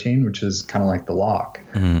the protein, which is kind of like the lock,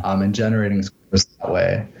 mm-hmm. And generating scores that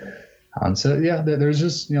way. There's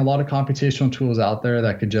just a lot of computational tools out there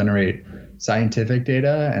that could generate scientific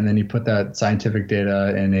data, and then you put that scientific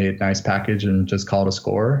data in a nice package and just call it a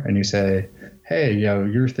score, and you say, hey,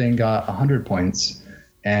 your thing got 100 points,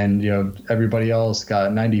 and everybody else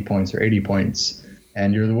got 90 points or 80 points,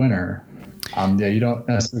 and you're the winner. You don't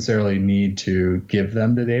necessarily need to give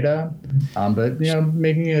them the data, but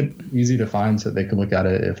making it easy to find so they can look at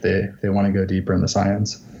it if they want to go deeper in the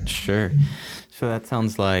science. Sure. So that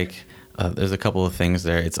sounds like there's a couple of things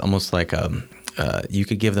there. It's almost like you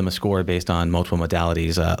could give them a score based on multiple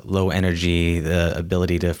modalities, low energy, the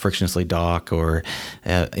ability to frictionlessly dock, or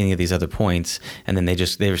any of these other points, and then they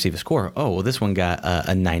receive a score. Oh, well, this one got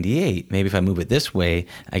a 98. Maybe if I move it this way,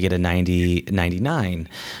 I get a 90, 99.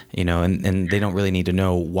 And they don't really need to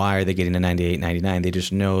know why are they getting a 98, 99. They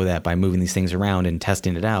just know that by moving these things around and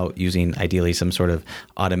testing it out using ideally some sort of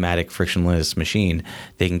automatic frictionless machine,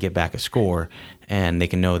 they can get back a score. And they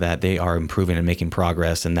can know that they are improving and making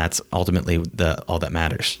progress, and that's ultimately all that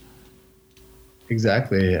matters.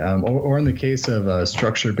 Exactly. Or in the case of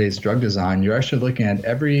structure-based drug design, you're actually looking at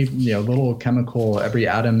every little chemical, every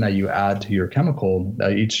atom that you add to your chemical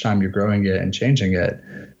each time you're growing it and changing it.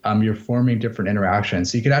 You're forming different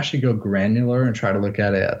interactions. So you could actually go granular and try to look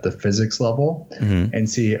at it at the physics level, mm-hmm. and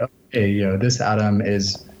see, okay, this atom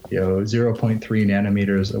is 0.3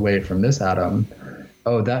 nanometers away from this atom.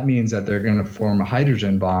 Oh, that means that they're going to form a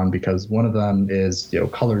hydrogen bond because one of them is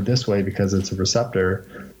colored this way because it's a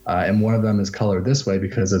receptor, and one of them is colored this way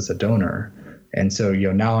because it's a donor. And so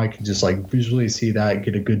now I can just visually see that,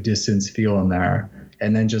 get a good distance feel in there,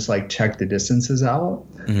 and then just check the distances out.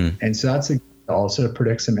 Mm-hmm. And so that's also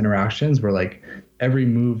predict some interactions where every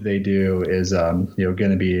move they do is going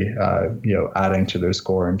to be adding to their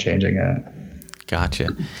score and changing it. Gotcha.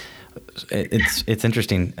 It's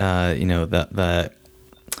interesting.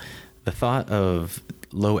 The thought of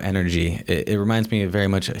low energy, it reminds me very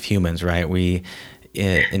much of humans, right? We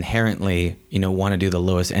inherently, want to do the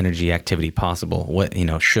lowest energy activity possible. What,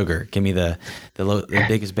 sugar, give me the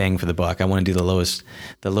biggest bang for the buck. I want to do the lowest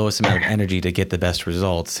amount of energy to get the best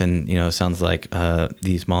results. And, it sounds like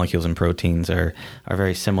these molecules and proteins are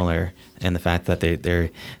very similar in the fact that they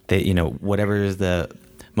whatever is the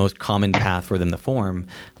most common path for them to form,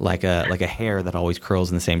 like a hair that always curls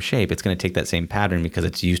in the same shape. It's going to take that same pattern because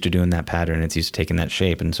it's used to doing that pattern. It's used to taking that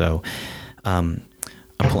shape. And so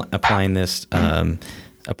applying this to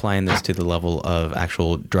the level of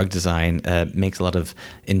actual drug design makes a lot of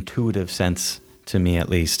intuitive sense to me, at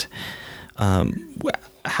least.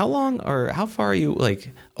 How long or how far are you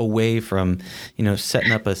away from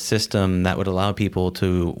setting up a system that would allow people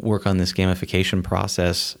to work on this gamification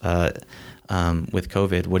process with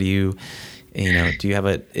COVID? What do you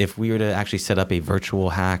have if we were to actually set up a virtual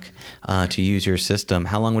hack to use your system,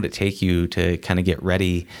 how long would it take you to kind of get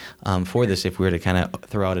ready for this if we were to kind of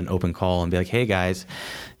throw out an open call and be like, hey guys,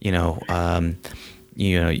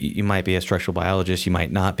 you might be a structural biologist, you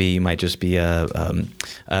might not be, you might just be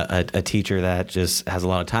a teacher that just has a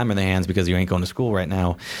lot of time on their hands because you ain't going to school right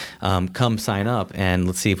now. Come sign up and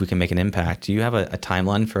let's see if we can make an impact. Do you have a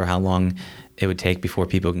timeline for how long it would take before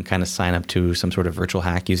people can kind of sign up to some sort of virtual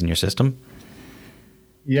hack using your system?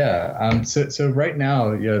 Yeah. So right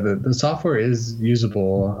now, the software is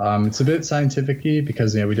usable. It's a bit scientific-y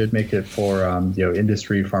because we did make it for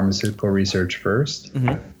industry pharmaceutical research first.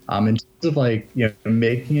 Mm-hmm. In terms of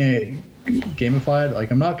making it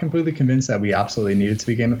gamified, I'm not completely convinced that we absolutely need it to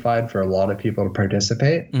be gamified for a lot of people to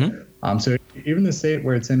participate. Mm-hmm. So even the state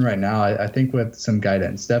where it's in right now, I think with some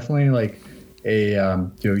guidance, definitely a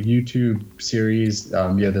YouTube series,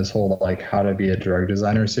 this whole how to be a drug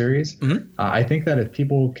designer series. Mm-hmm. I think that if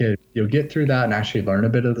people could get through that and actually learn a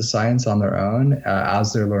bit of the science on their own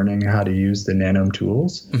as they're learning how to use the Nanome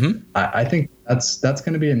tools, mm-hmm. I think that's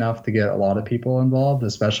going to be enough to get a lot of people involved,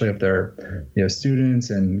 especially if they're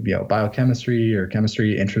students in biochemistry or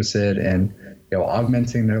chemistry interested in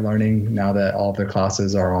augmenting their learning now that all of their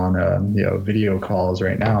classes are on video calls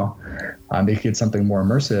right now. They could get something more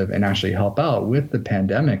immersive and actually help out with the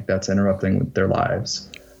pandemic that's interrupting their lives.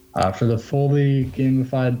 For the fully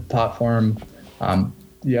gamified platform,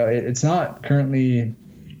 it's not currently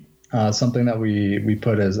something that we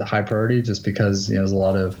put as a high priority just because there's a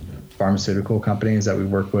lot of pharmaceutical companies that we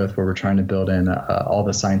work with where we're trying to build in all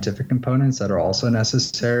the scientific components that are also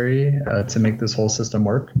necessary to make this whole system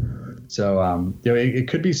work. So it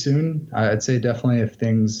could be soon. I'd say definitely if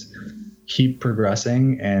things keep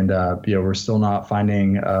progressing and we're still not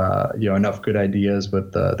finding enough good ideas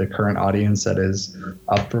with the current audience that is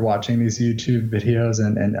up for watching these YouTube videos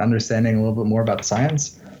and understanding a little bit more about the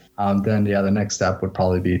science, then the next step would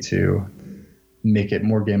probably be to make it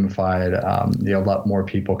more gamified, let more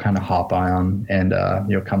people kind of hop on and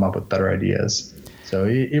come up with better ideas. So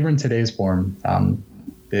even today's form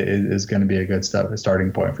it is going to be a good starting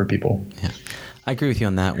point for people. Yeah, I agree with you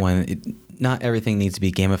on that one. Not everything needs to be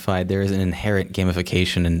gamified. There is an inherent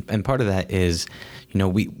gamification, and part of that is,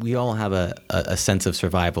 we all have a sense of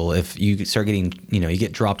survival. If you start getting, you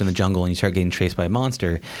get dropped in the jungle and you start getting chased by a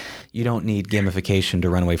monster, you don't need gamification to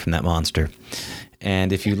run away from that monster.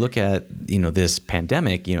 And if you look at, this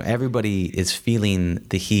pandemic, everybody is feeling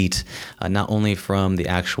the heat, not only from the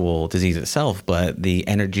actual disease itself, but the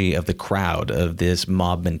energy of the crowd, of this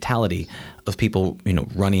mob mentality of people,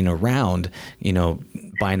 running around,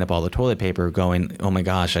 buying up all the toilet paper, going, oh my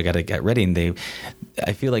gosh, I got to get ready. And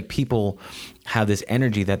I feel like people have this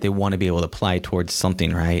energy that they want to be able to apply towards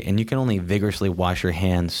something, right? And you can only vigorously wash your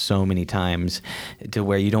hands so many times to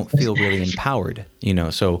where you don't feel really empowered,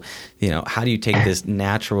 So, how do you take this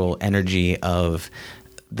natural energy of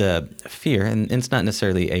the fear, and it's not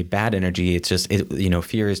necessarily a bad energy, it's just,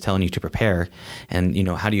 fear is telling you to prepare, and,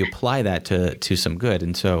 how do you apply that to some good?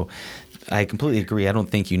 And so I completely agree. I don't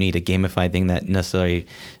think you need a gamified thing that necessarily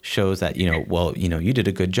shows that, you did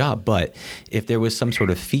a good job. But if there was some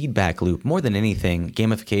sort of feedback loop, more than anything,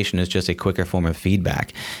 gamification is just a quicker form of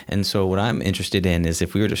feedback. And so what I'm interested in is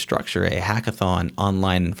if we were to structure a hackathon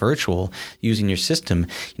online and virtual using your system,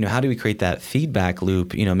 how do we create that feedback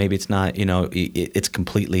loop? Maybe it's not, it's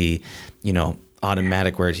completely,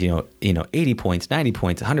 automatic where it's, 80 points, 90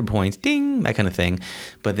 points, 100 points, ding, that kind of thing.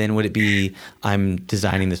 But then would it be, I'm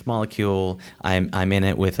designing this molecule, I'm in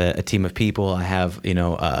it with a team of people, I have,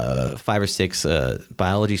 5 or 6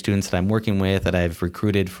 biology students that I'm working with that I've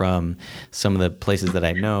recruited from some of the places that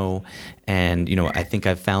I know, and, I think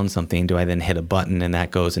I've found something. Do I then hit a button and that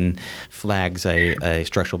goes and flags a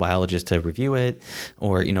structural biologist to review it?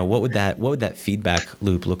 Or, what would that feedback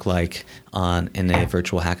loop look like in a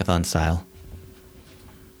virtual hackathon style?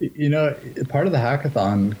 Part of the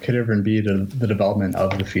hackathon could even be the development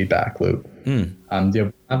of the feedback loop. We have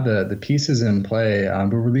the pieces in play.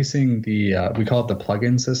 We're releasing we call it the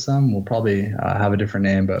plugin system. We'll probably have a different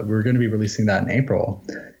name, but we're going to be releasing that in April.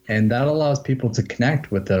 And that allows people to connect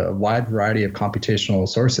with a wide variety of computational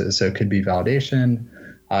sources. So it could be validation.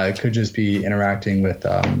 It could just be interacting with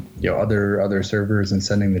other servers and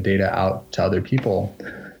sending the data out to other people.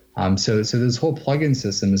 So this whole plugin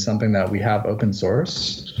system is something that we have open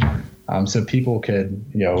source, so people could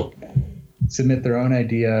submit their own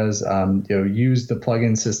ideas, use the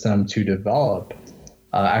plugin system to develop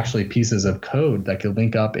actually pieces of code that could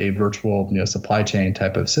link up a virtual supply chain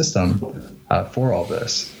type of system for all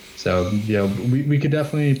this. So we could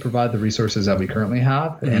definitely provide the resources that we currently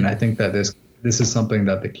have, mm-hmm. and I think that this is something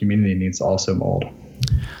that the community needs to also mold.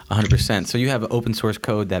 100%. So you have open source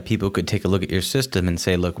code that people could take a look at your system and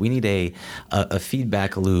say, look, we need a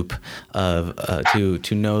feedback loop of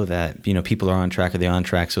to know that people are on track or they're on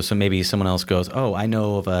track. So maybe someone else goes, oh, I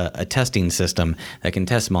know of a testing system that can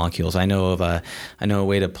test molecules. I know a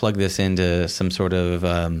way to plug this into some sort of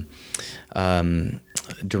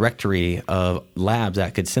directory of labs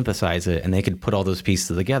that could synthesize it, and they could put all those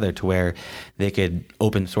pieces together to where they could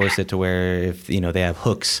open source it to where if they have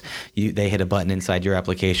hooks, they hit a button inside your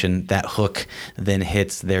application, that hook then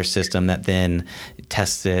hits their system, that then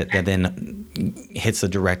tests it, that then hits the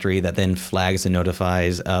directory, that then flags and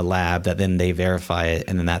notifies a lab, that then they verify it,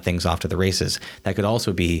 and then that thing's off to the races. That could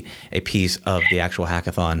also be a piece of the actual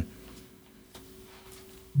hackathon.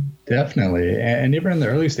 Definitely. And even in the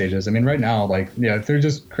early stages, I mean, right now, if they're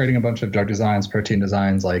just creating a bunch of drug designs, protein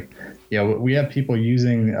designs, we have people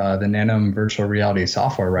using the Nanome virtual reality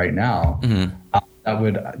software right now. Mm-hmm. That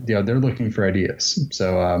would, they're looking for ideas.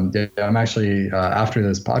 So I'm actually, after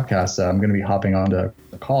this podcast, I'm going to be hopping onto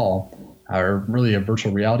a call, or really a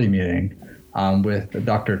virtual reality meeting with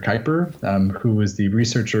Dr. Kuiper, who was the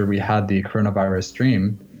researcher we had the coronavirus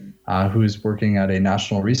stream, who's working at a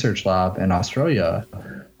national research lab in Australia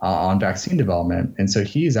on vaccine development. And so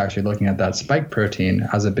he's actually looking at that spike protein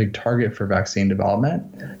as a big target for vaccine development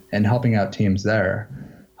and helping out teams there.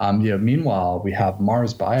 Meanwhile, we have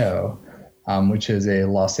Mars Bio, which is a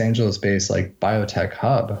Los Angeles-based biotech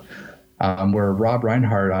hub, where Rob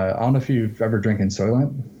Reinhardt, I don't know if you've ever drinking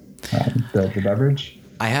Soylent, the beverage.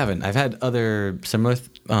 I haven't. I've had other similar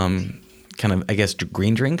kind of, I guess,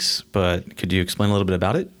 green drinks, but could you explain a little bit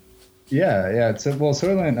about it? Yeah.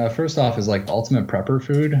 Soylent, first off, is ultimate prepper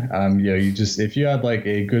food. If you had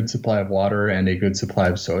a good supply of water and a good supply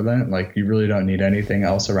of Soylent, you really don't need anything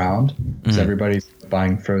else around, because everybody's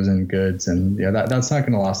buying frozen goods, and that's not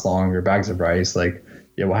going to last long. Or bags of rice,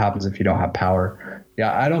 what happens if you don't have power?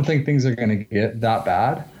 I don't think things are going to get that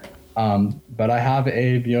bad. But I have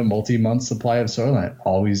a multi-month supply of Soylent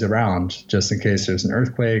always around, just in case there's an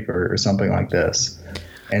earthquake or something like this.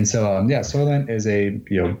 And so Soylent is a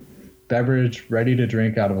beverage ready to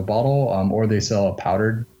drink out of a bottle, or they sell a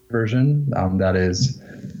powdered version that is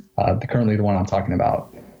currently the one I'm talking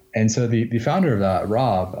about. And so the founder of that,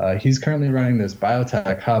 Rob, he's currently running this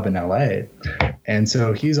biotech hub in LA. And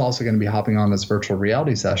so he's also going to be hopping on this virtual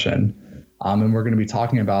reality session. And we're going to be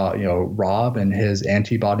talking about, Rob and his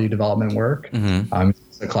antibody development work. Mm-hmm.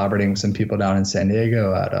 So collaborating with some people down in San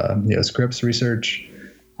Diego at Scripps Research.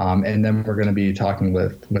 And then we're going to be talking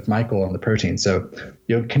with Michael on the protein. So,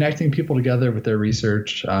 connecting people together with their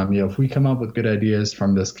research. If we come up with good ideas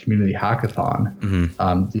from this community hackathon,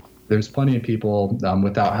 mm-hmm. There's plenty of people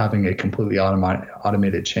without having a completely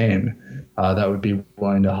automated chain that would be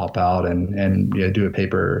willing to hop out and do a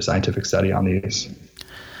paper or scientific study on these.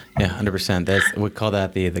 Yeah, 100%. We call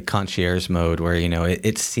that the concierge mode, where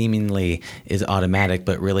it seemingly is automatic,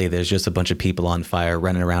 but really there's just a bunch of people on fire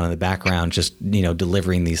running around in the background, just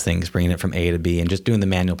delivering these things, bringing it from A to B, and just doing the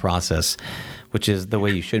manual process, which is the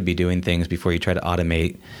way you should be doing things before you try to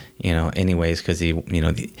automate. Anyways, because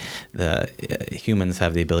the humans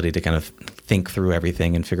have the ability to kind of think through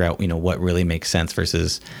everything and figure out what really makes sense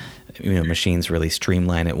versus machines really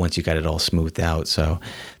streamline it once you got it all smoothed out. So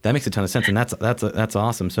that makes a ton of sense, and that's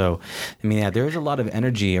awesome. So there's a lot of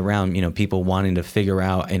energy around people wanting to figure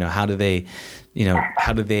out how do they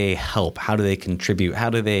help, how do they contribute,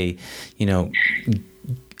 how do they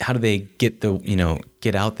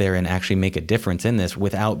get out there and actually make a difference in this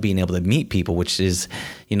without being able to meet people, which is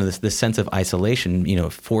this sense of isolation,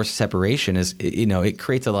 forced separation is it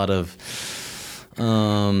creates a lot of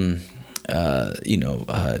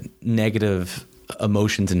negative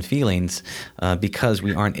emotions and feelings because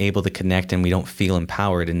we aren't able to connect and we don't feel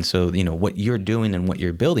empowered. And so, what you're doing and what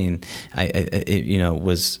you're building, I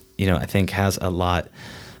think has a lot,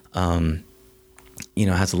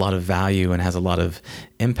 has a lot of value and has a lot of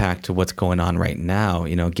impact to what's going on right now,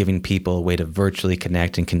 giving people a way to virtually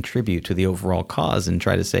connect and contribute to the overall cause and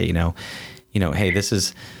try to say, hey, this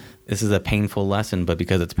is a painful lesson, but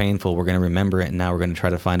because it's painful, we're going to remember it, and now we're going to try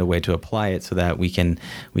to find a way to apply it so that we can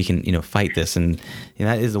fight this. And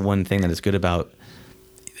that is the one thing that is good about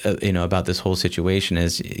about this whole situation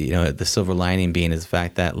is the silver lining being is the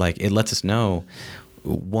fact that it lets us know,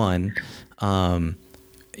 one,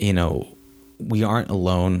 we aren't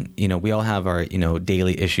alone. We all have our,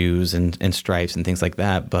 daily issues and strifes and things like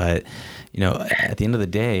that. But, at the end of the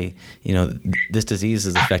day, this disease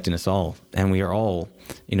is affecting us all, and we are all,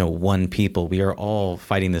 one people. We are all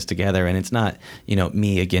fighting this together, and it's not,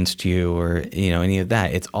 me against you or, any of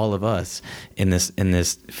that. It's all of us in this,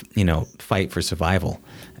 fight for survival.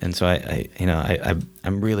 And so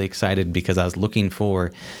I'm really excited because I was looking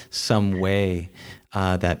for some way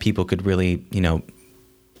that people could really,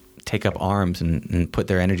 take up arms and put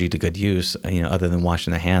their energy to good use, other than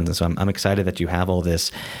washing their hands. And so I'm excited that you have all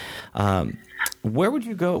this. Where would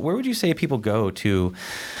you go? Where would you say people go to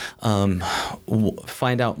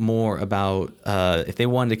find out more about if they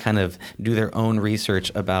wanted to kind of do their own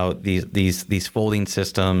research about these folding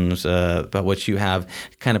systems, about what you have,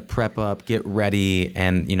 kind of prep up, get ready,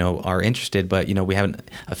 and are interested, but we haven't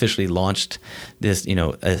officially launched this,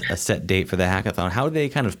 a set date for the hackathon. How do they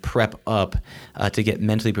kind of prep up to get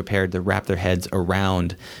mentally prepared to wrap their heads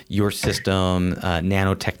around your system,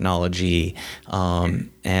 nanotechnology,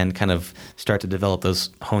 and kind of start to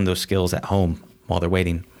hone those skills at home while they're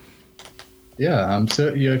waiting? Yeah.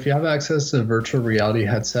 So if you have access to a virtual reality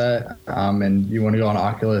headset, and you want to go on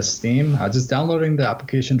Oculus Steam, just downloading the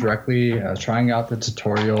application directly, trying out the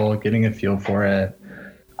tutorial, getting a feel for it,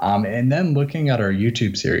 and then looking at our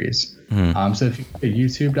YouTube series. Mm-hmm. So if you go to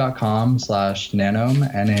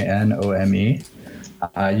youtube.com/nanome, NANOME,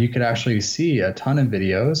 you could actually see a ton of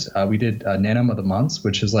videos. We did Nanome of the Months,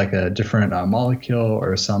 which is like a different molecule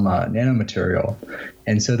or some nanomaterial.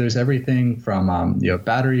 And so there's everything from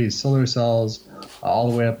batteries, solar cells, all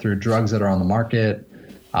the way up through drugs that are on the market.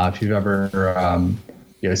 If you've ever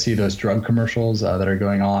see those drug commercials that are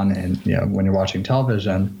going on, and when you're watching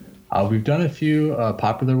television, we've done a few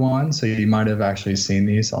popular ones, so you might have actually seen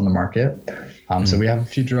these on the market. So we have a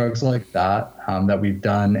few drugs like that that we've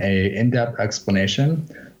done a in-depth explanation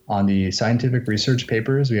on the scientific research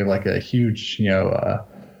papers. We have like a huge,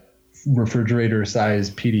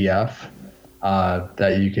 refrigerator-sized PDF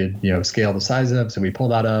that you could, scale the size of. So we pull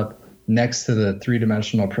that up next to the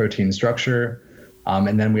three-dimensional protein structure,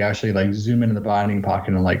 and then we actually zoom into the binding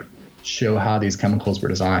pocket and show how these chemicals were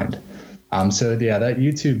designed. So yeah, that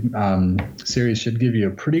YouTube series should give you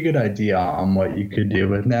a pretty good idea on what you could do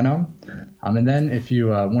with Nanome. And then if you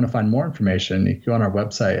want to find more information, you can go on our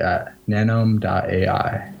website at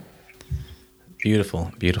nanome.ai.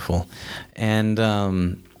 Beautiful, beautiful. And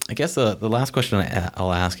I guess the last question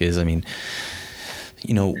I'll ask is,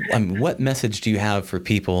 what message do you have for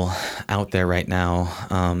people out there right now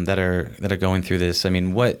that are going through this?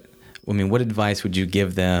 What advice would you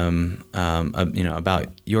give them, about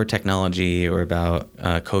your technology or about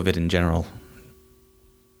COVID in general?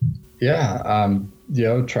 Yeah,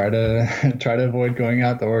 try to avoid going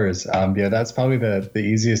outdoors. That's probably the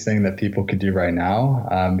easiest thing that people could do right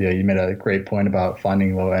now. You made a great point about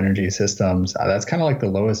finding low energy systems. That's kind of like the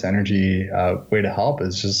lowest energy way to help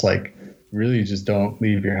is just really just don't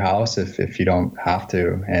leave your house if you don't have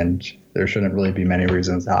to, and there shouldn't really be many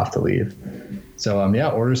reasons to have to leave. So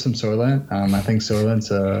order some Soylent. I think Soylent's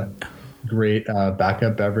a great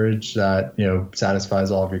backup beverage that satisfies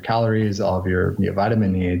all of your calories, all of your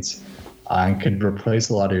vitamin needs, and could replace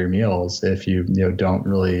a lot of your meals if you don't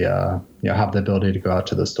really have the ability to go out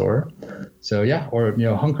to the store. So or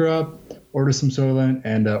hunker up, order some Soylent,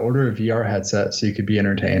 and order a VR headset so you could be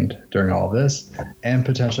entertained during all of this, and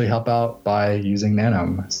potentially help out by using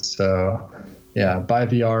Nanome. So buy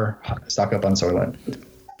VR, stock up on Soylent.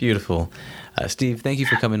 Beautiful. Steve, thank you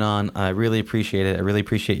for coming on. I really appreciate it. I really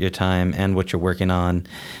appreciate your time and what you're working on.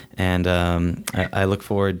 And I look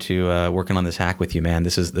forward to working on this hack with you, man.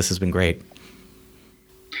 This has been great.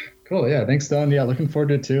 Cool. Yeah. Thanks, Don. Yeah. Looking forward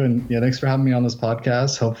to it too. And thanks for having me on this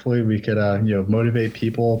podcast. Hopefully we could, motivate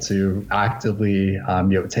people to actively,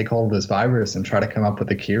 take hold of this virus and try to come up with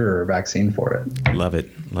a cure or a vaccine for it. Love it.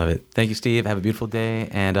 Love it. Thank you, Steve. Have a beautiful day,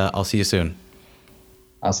 and I'll see you soon.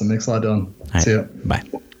 Awesome. Thanks a lot, Don. Right. See you. Bye.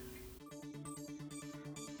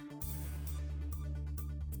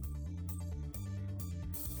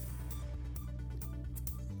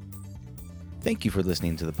 Thank you for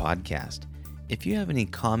listening to the podcast. If you have any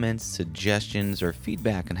comments, suggestions, or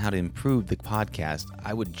feedback on how to improve the podcast,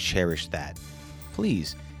 I would cherish that.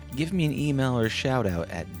 Please give me an email or shout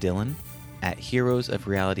out at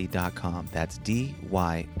Dylan@heroesofreality.com. That's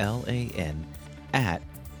DYLAN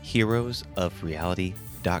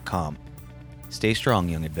 @heroesofreality.com. Stay strong,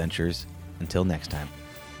 young adventurers. Until next time.